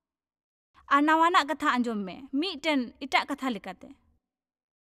ᱟᱨ ᱱᱟᱣᱟᱱᱟᱜ ᱠᱟᱛᱷᱟ ᱟᱸᱡᱚᱢ ᱢᱮ ᱢᱤᱫᱴᱮᱱ ᱮᱴᱟᱜ ᱠᱟᱛᱷᱟ ᱞᱮᱠᱟᱛᱮ᱾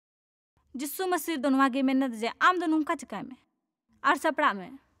 ᱡᱤᱥᱩ ᱢᱟᱥᱤᱦ ᱫᱚ ᱱᱚᱣᱟ ᱜᱮ ᱢᱮᱱᱟ ᱡᱮ ᱟᱢ ᱫᱚ ᱱᱚᱝᱠᱟ ᱪᱤᱠᱟᱭ ᱢᱮ ᱟᱨ ᱥᱟᱯᱲᱟᱜ ᱢᱮ᱾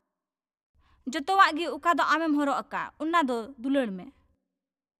 ᱡᱚᱛᱚᱣᱟᱜ ᱜᱮ ᱚᱠᱟ ᱫᱚ ᱟᱢᱮᱢ ᱦᱚᱨᱚᱜ ᱟᱠᱟᱫ ᱚᱱᱟ ᱫᱚ ᱫᱩᱞᱟᱹᱲ ᱢᱮ᱾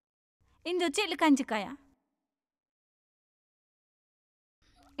 ᱤᱧ ᱫᱚ ᱪᱮᱫ ᱞᱮᱠᱟᱧ ᱪᱤᱠᱟᱭᱟ?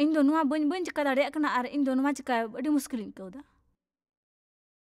 ᱤᱧ ᱫᱚ ᱱᱚᱣᱟ ᱵᱟᱹᱧ ᱪᱤᱠᱟ ᱫᱟᱲᱮᱭᱟᱜ ᱠᱟᱱᱟ ᱟᱨ ᱤᱧ ᱫᱚ ᱱᱚᱣᱟ ᱪᱤᱠᱟᱭ ᱟᱹᱰᱤ ᱢᱩᱥᱠᱤᱞᱤᱧ ᱟᱹᱭᱠᱟᱹᱣᱫᱟ᱾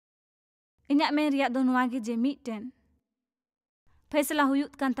 ᱤᱧᱟᱹᱜ ᱢᱮᱱ ᱨᱮᱭᱟᱜ ᱫᱚ ᱱᱚᱣᱟ ᱜᱮ ᱡᱮ ᱢᱤᱫᱴᱮᱱ ᱯᱷᱟᱭᱥᱟᱞᱟ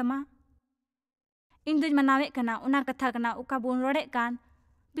ᱦᱩᱭᱩᱜ ᱠᱟᱱ ᱛᱟᱢᱟ᱾ ᱤᱧ ᱫᱚᱧ ᱢᱟᱱᱟᱣᱮᱫ ᱠᱟᱱᱟ ᱚᱱᱟ ᱠᱟᱛᱷᱟ ᱠᱟᱱᱟ ᱚᱠᱟ ᱵᱚᱱ ᱨᱚᱲᱮᱫ ᱠᱟᱱ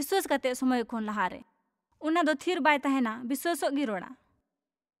ᱵᱤᱥᱣᱟᱹᱥ ᱠᱟᱛᱮ ᱥᱚᱢᱚᱭ ᱠᱷᱚᱱ ᱞᱟᱦᱟᱨᱮ᱾ ᱚᱱᱟ ᱫᱚ ᱛᱷᱤᱨ ᱵᱟᱭ ᱛᱟᱦᱮᱱᱟ, ᱵᱤᱥᱣᱟᱹᱥᱚᱜ ᱜᱮ ᱨᱚᱲᱟ᱾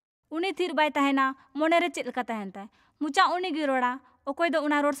 ᱩᱱᱤ ᱛᱷᱤᱨ ᱵᱟᱭ ᱛᱟᱦᱮᱱᱟ, ᱢᱚᱱᱮᱨᱮ ᱪᱮᱫ ᱞᱮᱠᱟ ᱛᱟᱦᱮᱱ ᱛᱟᱭ, ᱢᱚᱪᱟ ᱩᱱᱤ ᱜᱮ ᱨᱚᱲᱟ ᱚᱠᱚᱭ ᱫᱚ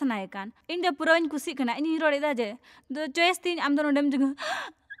ᱚᱱᱟ ᱨᱚᱲ ᱥᱟᱱᱟᱭᱮ ᱠᱟᱱ᱾ ᱤᱧ ᱫᱚ ᱯᱩᱨᱟᱹᱧ ᱠᱩᱥᱤᱜ ᱠᱟᱱᱟ, ᱤᱧᱤᱧ ᱨᱚᱲᱮᱫᱟ ᱡᱮ ᱪᱚᱭᱮᱥ ᱛᱤᱧ, ᱟᱢ ᱫᱚ ᱱᱚᱰᱮᱢ ᱡᱚᱜᱟ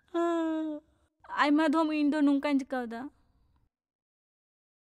ᱟᱭᱢᱟ ᱫᱷᱚᱢ ᱤᱧ ᱫᱚ ᱱᱚᱝᱠᱟᱧ ᱪᱤᱠᱟᱹᱣᱫᱟ᱾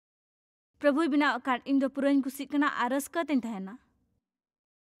 ᱯᱨᱚᱵᱷᱩᱭ ᱵᱮᱱᱟᱣ ᱟᱠᱟᱫ ᱤᱧ ᱫᱚ ᱯᱩᱨᱟᱹᱧ ᱠᱩᱥᱤᱜ ᱠᱟᱱᱟ ᱟᱨ ᱨᱟᱹᱥᱠᱟᱹ ᱛᱤᱧ ᱛᱟᱦᱮᱱᱟ᱾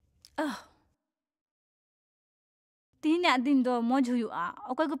 ᱛᱤᱦᱤᱧᱟᱜ ᱫᱤᱱ ᱫᱚ ᱢᱚᱡᱽ ᱦᱩᱭᱩᱜᱼᱟ,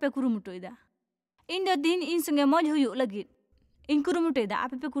 ᱚᱠᱚᱭ ᱠᱚᱯᱮ ᱠᱩᱨᱩᱢᱩᱴᱩᱭᱮᱫᱟ? ᱤᱧ ᱫᱚ ᱛᱤᱦᱤᱧ ᱤᱧ ᱥᱚᱸᱜᱮ ᱢᱚᱡᱽ ᱦᱩᱭᱩᱜ ᱞᱟᱹᱜᱤᱫ ᱤᱧ ᱠᱩᱨᱩᱢᱩᱴᱩᱭᱮᱫᱟ᱾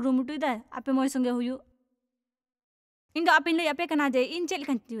 ᱟᱯᱮ ᱯᱮ ᱠᱩᱨᱩᱢᱩᱴᱩᱭᱮᱫᱟ ᱟᱯᱮ ᱢᱚᱡᱽ ᱥᱚᱸᱜᱮ ᱦᱩᱭᱩᱜ? ᱤᱧ ᱫᱚ ᱟᱯᱮᱧ ᱞᱟᱹᱭ ᱟᱯᱮ ᱠᱟᱱᱟ ᱡᱮ ᱤᱧ ᱪᱮᱫ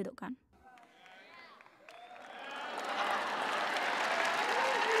ᱞᱮᱠᱟᱧ ᱪᱮᱫᱚᱜ ᱠᱟᱱ᱾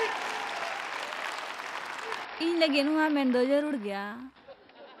 ᱤᱧ ᱞᱟᱹᱜᱤᱫ ᱱᱚᱣᱟ ᱢᱮᱱ ᱫᱚ ᱡᱟᱹᱨᱩᱲ ᱜᱮᱭᱟ᱾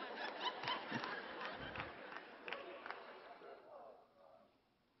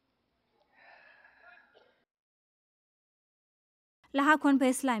 ᱞᱟᱦᱟ ᱠᱷᱚᱱ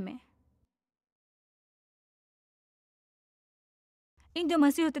ᱯᱷᱮᱥᱞᱟᱭ ᱢᱮ, ᱤᱧ ᱫᱚ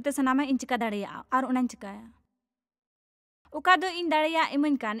ᱢᱟᱹᱥᱤ ᱦᱚᱛᱮᱛᱮ ᱥᱟᱱᱟᱢᱟᱜ ᱤᱧ ᱪᱤᱠᱟ ᱫᱟᱲᱮᱭᱟᱜᱼᱟ ᱟᱨ ᱚᱱᱟᱧ ᱪᱤᱠᱟᱭᱟ᱾ ᱚᱠᱟ ᱫᱚ ᱤᱧ ᱫᱟᱲᱮᱭᱟᱜ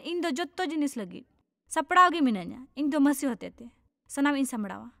ᱤᱢᱟᱹᱧ ᱠᱟᱱ, ᱤᱧ ᱫᱚ ᱡᱚᱛᱚ ᱡᱤᱱᱤᱥ ᱞᱟᱹᱜᱤᱫ ᱥᱟᱯᱲᱟᱣ ᱜᱮ ᱢᱤᱱᱟᱹᱧᱟ᱾ ᱤᱧ ᱫᱚ ᱢᱟᱹᱥᱤ ᱦᱚᱛᱮᱛᱮ ᱥᱟᱱᱟᱢ ᱤᱧ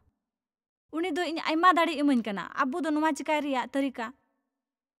ᱥᱟᱢᱲᱟᱣᱟ᱾ ᱩᱱᱤ ᱫᱚ ᱤᱧ ᱟᱭᱢᱟ ᱫᱟᱲᱮ ᱤᱢᱟᱹᱧ ᱠᱟᱱᱟ᱾ ᱟᱵᱚ ᱫᱚ ᱱᱚᱣᱟ ᱪᱤᱠᱟᱭ ᱨᱮᱭᱟᱜ ᱛᱟᱹᱨᱤᱠᱟ,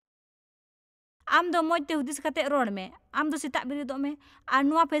 ᱟᱢ ᱫᱚ ᱢᱚᱡᱽ ᱛᱮ ᱦᱩᱫᱤᱥ ᱠᱟᱛᱮ ᱨᱚᱲ ᱢᱮ᱾ ᱟᱢ ᱫᱚ ᱥᱮᱛᱟᱜ ᱵᱮᱨᱮᱫᱚᱜ ᱢᱮ ᱟᱨ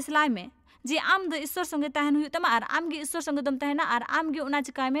ᱱᱚᱣᱟ ᱯᱷᱮᱥᱞᱟᱭ ᱢᱮ ᱡᱮ ᱟᱢ ᱫᱚ ᱤᱥᱥᱚᱨ ᱥᱚᱸᱜᱮ ᱛᱟᱦᱮᱱ ᱦᱩᱭᱩᱜ ᱛᱟᱢᱟ ᱟᱨ ᱟᱢ ᱜᱮ ᱤᱥᱥᱚᱨ ᱥᱚᱸᱜᱮ ᱫᱚᱢ ᱛᱟᱦᱮᱱᱟ ᱟᱨ ᱟᱢ ᱜᱮ ᱚᱱᱟ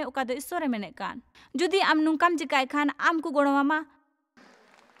ᱪᱤᱠᱟᱭ ᱢᱮ ᱚᱠᱟ ᱫᱚ ᱤᱥᱥᱚᱨᱮ ᱢᱮᱱᱮᱫ ᱠᱟᱱ᱾ ᱡᱩᱫᱤ ᱟᱢ ᱱᱚᱝᱠᱟᱢ ᱪᱤᱠᱟᱭ ᱠᱷᱟᱱ ᱟᱢ ᱠᱚ ᱜᱚᱲᱚᱣᱟᱢᱟ᱾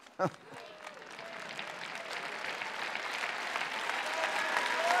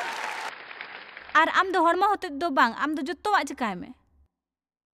 ᱟᱨ ᱟᱢ ᱫᱚ ᱦᱚᱲᱢᱚ ᱦᱚᱛᱮᱫ ᱫᱚ ᱵᱟᱝ, ᱟᱢ ᱫᱚ ᱡᱚᱛᱚᱣᱟᱜ ᱪᱤᱠᱟᱭ ᱢᱮ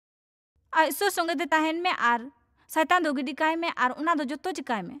ᱟᱨ ᱤᱥᱥᱚᱨ ᱥᱚᱸᱜᱮ ᱛᱮ ᱛᱟᱦᱮᱱ ᱢᱮ ᱟᱨ ᱥᱟᱭᱛᱟᱱ ᱫᱚ ᱜᱤᱰᱤ ᱠᱟᱭ ᱢᱮ ᱟᱨ ᱚᱱᱟ ᱫᱚ ᱡᱚᱛᱚ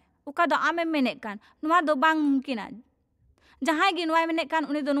ᱪᱤᱠᱟᱭ ᱢᱮ ᱚᱠᱟ ᱫᱚ ᱟᱢᱮᱢ ᱢᱮᱱᱮᱫ ᱠᱟᱱ᱾ ᱱᱚᱣᱟ ᱫᱚ ᱵᱟᱝ ᱢᱩᱢᱠᱤᱱᱟ᱾ ᱡᱟᱦᱟᱸᱭ ᱜᱮ ᱱᱚᱣᱟᱭ ᱢᱮᱱᱮᱫ ᱠᱟᱱ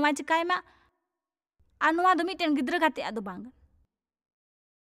ᱩᱱᱤ ᱫᱚ ᱱᱚᱣᱟᱭ ᱪᱤᱠᱟᱭ ᱢᱟ ᱟᱨ ᱱᱚᱣᱟ ᱫᱚ ᱢᱤᱫᱴᱮᱱ ᱜᱤᱫᱽᱨᱟᱹ ᱜᱟᱛᱮᱜᱼᱟᱜ ᱫᱚ ᱵᱟᱝ᱾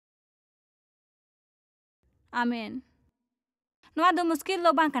 ᱟᱢᱮᱱ᱾ ᱱᱚᱣᱟ ᱫᱚ ᱢᱩᱥᱠᱤᱞ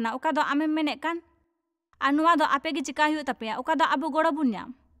ᱫᱚ ᱵᱟᱝ ᱠᱟᱱᱟ ᱚᱠᱟ ᱫᱚ ᱟᱢᱮᱢ ᱢᱮᱱᱮᱫ ᱠᱟᱱ, ᱟᱨ ᱱᱚᱣᱟ ᱫᱚ ᱟᱯᱮ ᱜᱮ ᱪᱤᱠᱟᱭ ᱦᱩᱭᱩᱜ ᱛᱟᱯᱮᱭᱟ ᱚᱠᱟ ᱫᱚ ᱟᱵᱚ ᱜᱚᱲᱚ ᱵᱚᱱ ᱧᱟᱢ᱾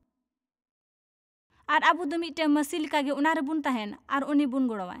 ᱟᱨ ᱟᱵᱚ ᱫᱚ ᱢᱤᱫᱴᱮᱱ ᱢᱟᱹᱥᱤ ᱞᱮᱠᱟᱜᱮ ᱚᱱᱟ ᱨᱮᱵᱚᱱ ᱛᱟᱦᱮᱱ ᱟᱨ ᱩᱱᱤ ᱵᱚᱱ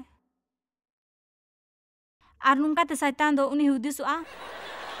ᱜᱚᱲᱚᱣᱟᱭ᱾ ᱟᱨ ᱱᱚᱝᱠᱟᱛᱮ ᱥᱟᱭᱛᱟᱱ ᱫᱚ ᱩᱱᱤ ᱦᱩᱫᱤᱥᱚᱜᱼᱟ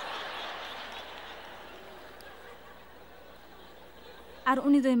ᱟᱨ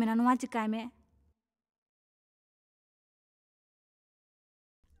ᱩᱱᱤ ᱫᱚᱭ ᱢᱮᱱᱟ ᱱᱚᱣᱟ ᱪᱤᱠᱟᱭ ᱢᱮ᱾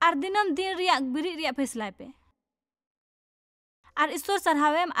 ᱟᱨ ᱫᱤᱱᱟᱹᱢ ᱫᱤᱱ ᱨᱮᱭᱟᱜ ᱵᱤᱨᱤᱫ ᱨᱮᱭᱟᱜ ᱯᱷᱮᱥᱞᱟᱭ ᱯᱮ ᱟᱨ ᱤᱥᱥᱚᱨ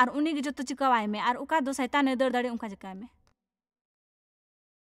ᱥᱟᱨᱦᱟᱣᱮᱢ ᱟᱨ ᱩᱱᱤ ᱜᱮ ᱡᱚᱛᱚ ᱪᱤᱠᱟᱣᱟᱭ ᱢᱮ ᱟᱨ ᱚᱠᱟ ᱫᱚ ᱥᱟᱭᱛᱟᱱᱮ ᱫᱟᱹᱲ ᱫᱟᱲᱮ ᱚᱱᱠᱟ ᱪᱤᱠᱟᱭ ᱢᱮ᱾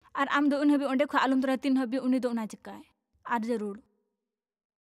 ᱟᱨ ᱟᱢ ᱫᱚ ᱩᱱ ᱦᱟᱹᱵᱤᱡ ᱚᱸᱰᱮ ᱠᱷᱚᱡ ᱟᱞᱚᱢ ᱛᱚᱨᱟᱭᱟ ᱛᱤᱱ ᱦᱟᱹᱵᱤᱡ ᱩᱱᱤ ᱫᱚ ᱚᱱᱟ ᱪᱤᱠᱟᱭ ᱟᱨ ᱡᱟᱹᱨᱩᱲ᱾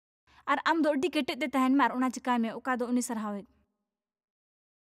 ᱟᱨ ᱟᱢ ᱫᱚ ᱟᱹᱰᱤ ᱠᱮᱴᱮᱡ ᱛᱮ ᱛᱟᱦᱮᱱ ᱢᱮ ᱟᱨ ᱚᱱᱟ ᱪᱤᱠᱟᱭ ᱢᱮ ᱚᱠᱟ ᱫᱚ ᱩᱱᱤ ᱥᱟᱨᱦᱟᱣᱮ᱾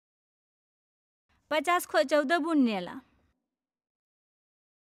 50 ᱠᱷᱚᱡ 14 ᱵᱚᱱ ᱧᱮᱞᱟ᱾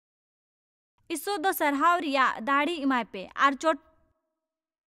 ईश्वर दो सरहाव रिया दाड़ी इमाय पे आर चोट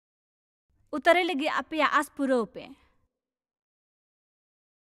उतरे लगी आपे आस पुराव पे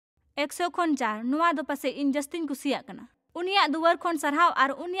 100 खन 4 नुआ दो पासे इन जस्तिन कुसिया कना उनिया दुवर खन सरहाव आर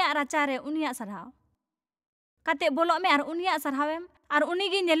उनिया राचारे उनिया सरहाव काते बोलो में आर उनिया सरहावेम आर उनी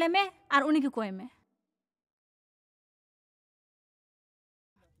गी नेले में आर उनी गी कोय में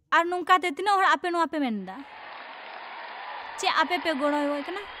आर नुंकाते तिना होड़ आपे नुआ पे मेनदा चे आपे पे गोड़ो होय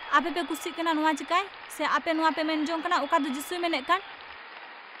कना आपे पे कुसी कना नुआ चिकाय से आपे नुआ पे मेन जों कना उका दो जिसु मेने कान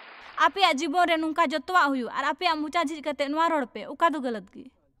आपे जीवन रे नुंका जतवा हुयु आर आपे मुचा झिज कते नुआ रोड पे उका दो गलत गी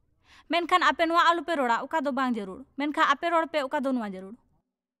मेनखान आपे नुआ आलू पे रोड़ा उका दो बांग जरूर मेनखा आपे रोड पे उका दो नुआ जरूर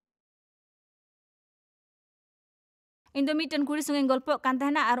इन दो मिटन कुड़ी संगे गल्पो कान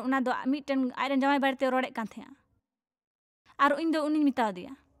तहना आर उना दो मिटन आयरन जमाई बाड़ते रोड़े कान थेया आर इन दो उनी मिता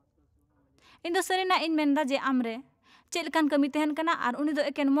दिया इन दो सरीना इन मेनदा जे आमरे चेल कान कमी तहन कना आर उनी दो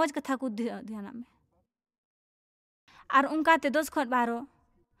एकेन मौज कथा को ध्याना में आर उनकाते 10 खन 12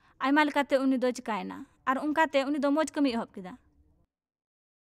 आयमा लेकाते उनी दो चिकायना आर उनकाते उनी दो मौज कमी एहब किदा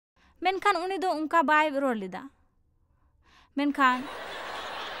मेनखान उनी दो उनका बाय रोड लिदा मेनखान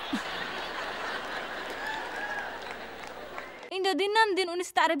इन दो दिनम दिन उनी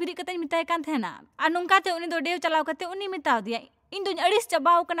सेता रे बिरि कते मिताय कान थेना आर नुंकाते उनी दो डेव चलाव कते उनी मिताव दिया इन दो अड़िस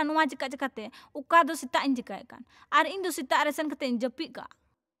चबाव कना नुआ चिका चिकाते उका दो सेता इन चिकाय कान आर इन दो सेता रे सेन कते इन जपी का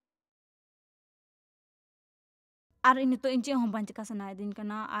आर इन तो इन चे हम बांच का सनाय दिन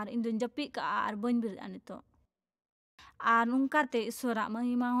कना आर इन दो जपी का आर बन बिर आने तो आर नुंकाते ईश्वरा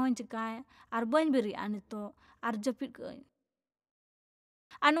महिमा होन चिकाय आर बन बिर आने तो आर जपी का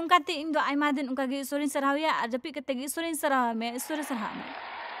आर नुंकाते इन दो आयमा दिन उनका गे ईश्वरिन सरहाविया आर जपी कते गे ईश्वरिन सरहाव में ईश्वर सरहाव में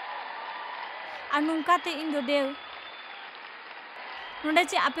आर नुंकाते इन दो देव नोडे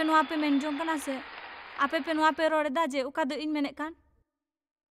चे आपे नुआ पे मेन जों कना से आपे पे नुआ पे रोड़दा जे उका दो इन मेने कान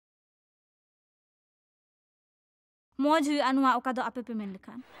मौज हुई अनुआ उका दो आपे पे मेन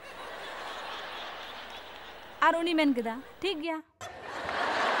लिखान आर उनी मेन किदा ठीक गया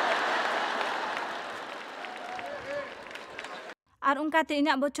आर उनकाते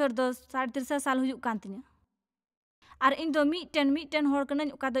इना बछर दो 33 साल हुयु कान तिना आर इन दो मिटन होड़ कना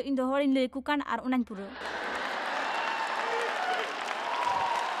उका दो इन दो होड़ इन लेकु कान आर उनान पुरो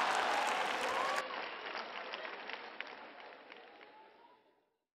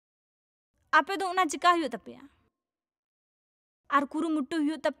आपे दो उना चिका हुयु तपेया आर कुरुमुट्टु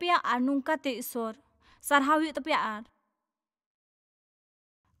हुयु तपेया आर नुंकाते ईश्वर सरहाव हुयु तपेया आर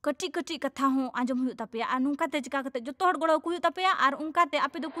कटी कटी कथा हो आंजम हुयु तपेया आर नुंकाते चिका कते जतो हड़ गोड़ो हुयु तपेया आर उनकाते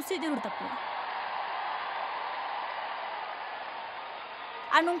आपे दो कुसी जरूर तपेया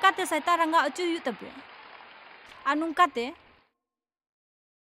आर नुंकाते सैता रंगा अचु हुयु तपेया आर नुंकाते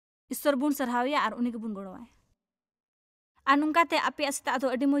ईश्वर बुन सरहावया आर उनी बुन गोड़वाय आर नुंकाते आपे सेता दो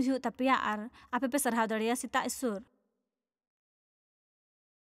अडी मौज हुयु तपेया आर आपे पे सरहाव दड़ेया सेता ईश्वर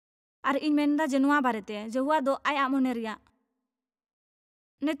आर इन मेनदा जे नुआ बारेते जहुआ दो आया मोने रिया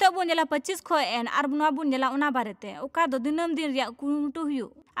नेता बुन नेला 25 खो एन आर नुआ बुन नेला उना बारेते उका दो दिनम दिन रिया कुरुमुटु हुयु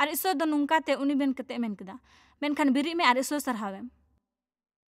आर ईश्वर दो नुंकाते उनी बेन कते मेन किदा मेनखान बिरि में आर ईश्वर सरहावेम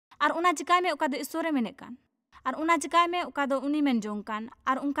आर उना चिकाय में उका दो ईश्वरे मेने कान आर उना चिकाय में उका दो उनी मेन जों कान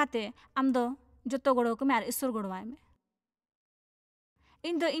आर उनकाते आम दो जतो गोड़ो को में आर ईश्वर गोड़वाय में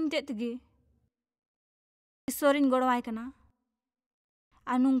इन दो इन तेतगी ईश्वरिन गोड़वाय कना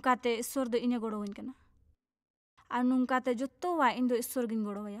आर नुंकाते ईश्वर दो इने गोड़ोवइन कना आर नुंकाते जतो वा इन दो ईश्वर गिन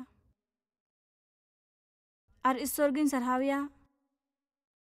गोड़ोवया आर ईश्वर गिन सरहावया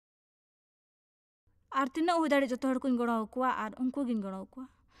आर तिना हुई दाड़े जतो हड़ कुन गोड़ो कुआ आर उनको गिन गोड़ो कुआ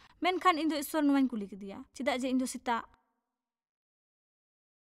मेनखान इन दो ईश्वर नुवाइन कुली किदिया चिदा जे इन दो सीता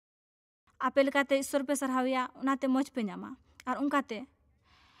आपे लेकाते ईश्वर पे सरहावया उनाते मौज पे ᱧᱟᱢᱟ आर उनकाते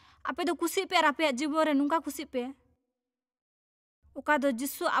आपे दो खुशी पे आर आपे जीवन रे नुंका खुशी पे उका दो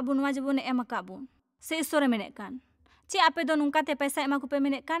जिसु आबु नुआ जीवन एम अकाबुन से ईश्वर मेने कान चे आपे दो नुंकाते पैसा एमा को पे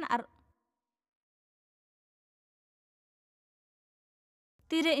मेने कान आर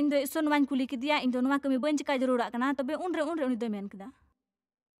तीरे इन दो ईश्वर नुवाइन कुली किदिया इन दो नुआ कमी बन चिका जरूरा कना तबे उनरे उनी दो मेन किदा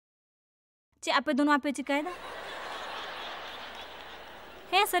चे आपे दो नुआ पे चिकायदा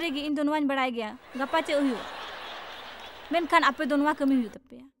हे सरेगी इन दो नुआइन बड़ाय गया गपा चे हुयु मेनखान आपे दो नुआ कमी हुयु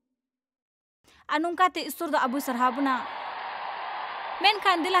तपेया आर नुंकाते ईश्वर दो आबु सरहाबना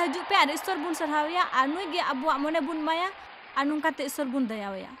मेनखान दिला हजू पे आर ईश्वर बुन सरहावया आर नुई गे आबुआ मोने बुन माया आर नुंकाते ईश्वर बुन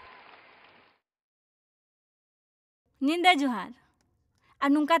दयावया निंदा जोहार आर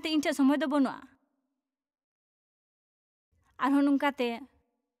नुंकाते इन चे समय दो बनुआ आर हो नुंकाते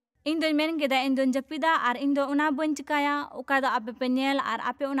इन दो मेन केदा इन दो जपिदा आर इन दो उना बन चिकाया उका दो आपे पे नेल आर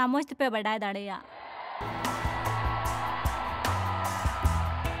आपे उना मस्त पे बडाय दाड़ेया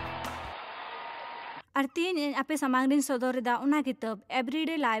और तीन आपे समांग रिन सदोरेदा उना किताब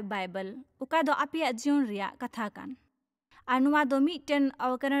एवरीडे लाइफ बाइबल उका दो आपे जीवन रिया कथा कान और नुआ दो मिटन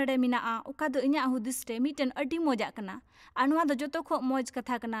अवकरण रे मिनाआ उका दो इन्या हुदिस रे मिटन अडी मजा कना और नुआ दो जोतो खो मौज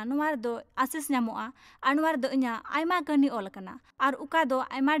कथा कना नुआ दो आशीष ᱧᱟᱢᱚᱜᱼᱟ और नुआ दो इन्या आयमा कहानी ऑल कना और उका दो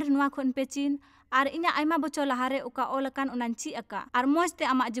आयमा ढेर नुआ खन पे चीन और इन्या आयमा बचो लहारे उका ऑल कान उनान ची अका और मौज ते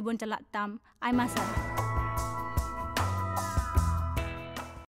आमा जीवन चलात ताम आयमा सारा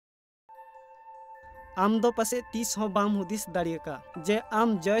आम दो पासे तीस हो बाम हुदिस दाड़ियका जे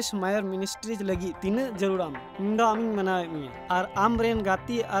आम जॉयस मायर मिनिस्ट्रीज लगी तीना जरूराम इंदो आमिन मनावे मिया और आम रेन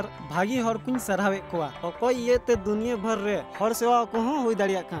गाती और भागी हर कुन सरहावे कोआ अकोय ये ते दुनिया भर रे हर सेवा को हो होई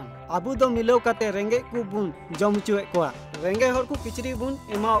दाड़िया खान आबू दो मिलो काते रेंगे को बुन जम चुए कोआ रेंगे हर को किचरी बुन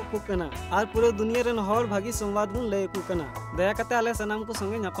एमा को कना और पूरे दुनिया रेन हर भागी संवाद बुन ले को कना दया काते आले सनाम को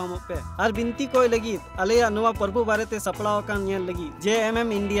संगे ᱧᱟᱯᱟᱢᱚᱜ पे और बिनती कोय लगी आलेया नवा प्रभु बारेते सपड़ाव कान ñᱮᱞ लगी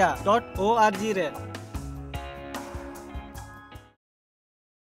jmmindia.org रे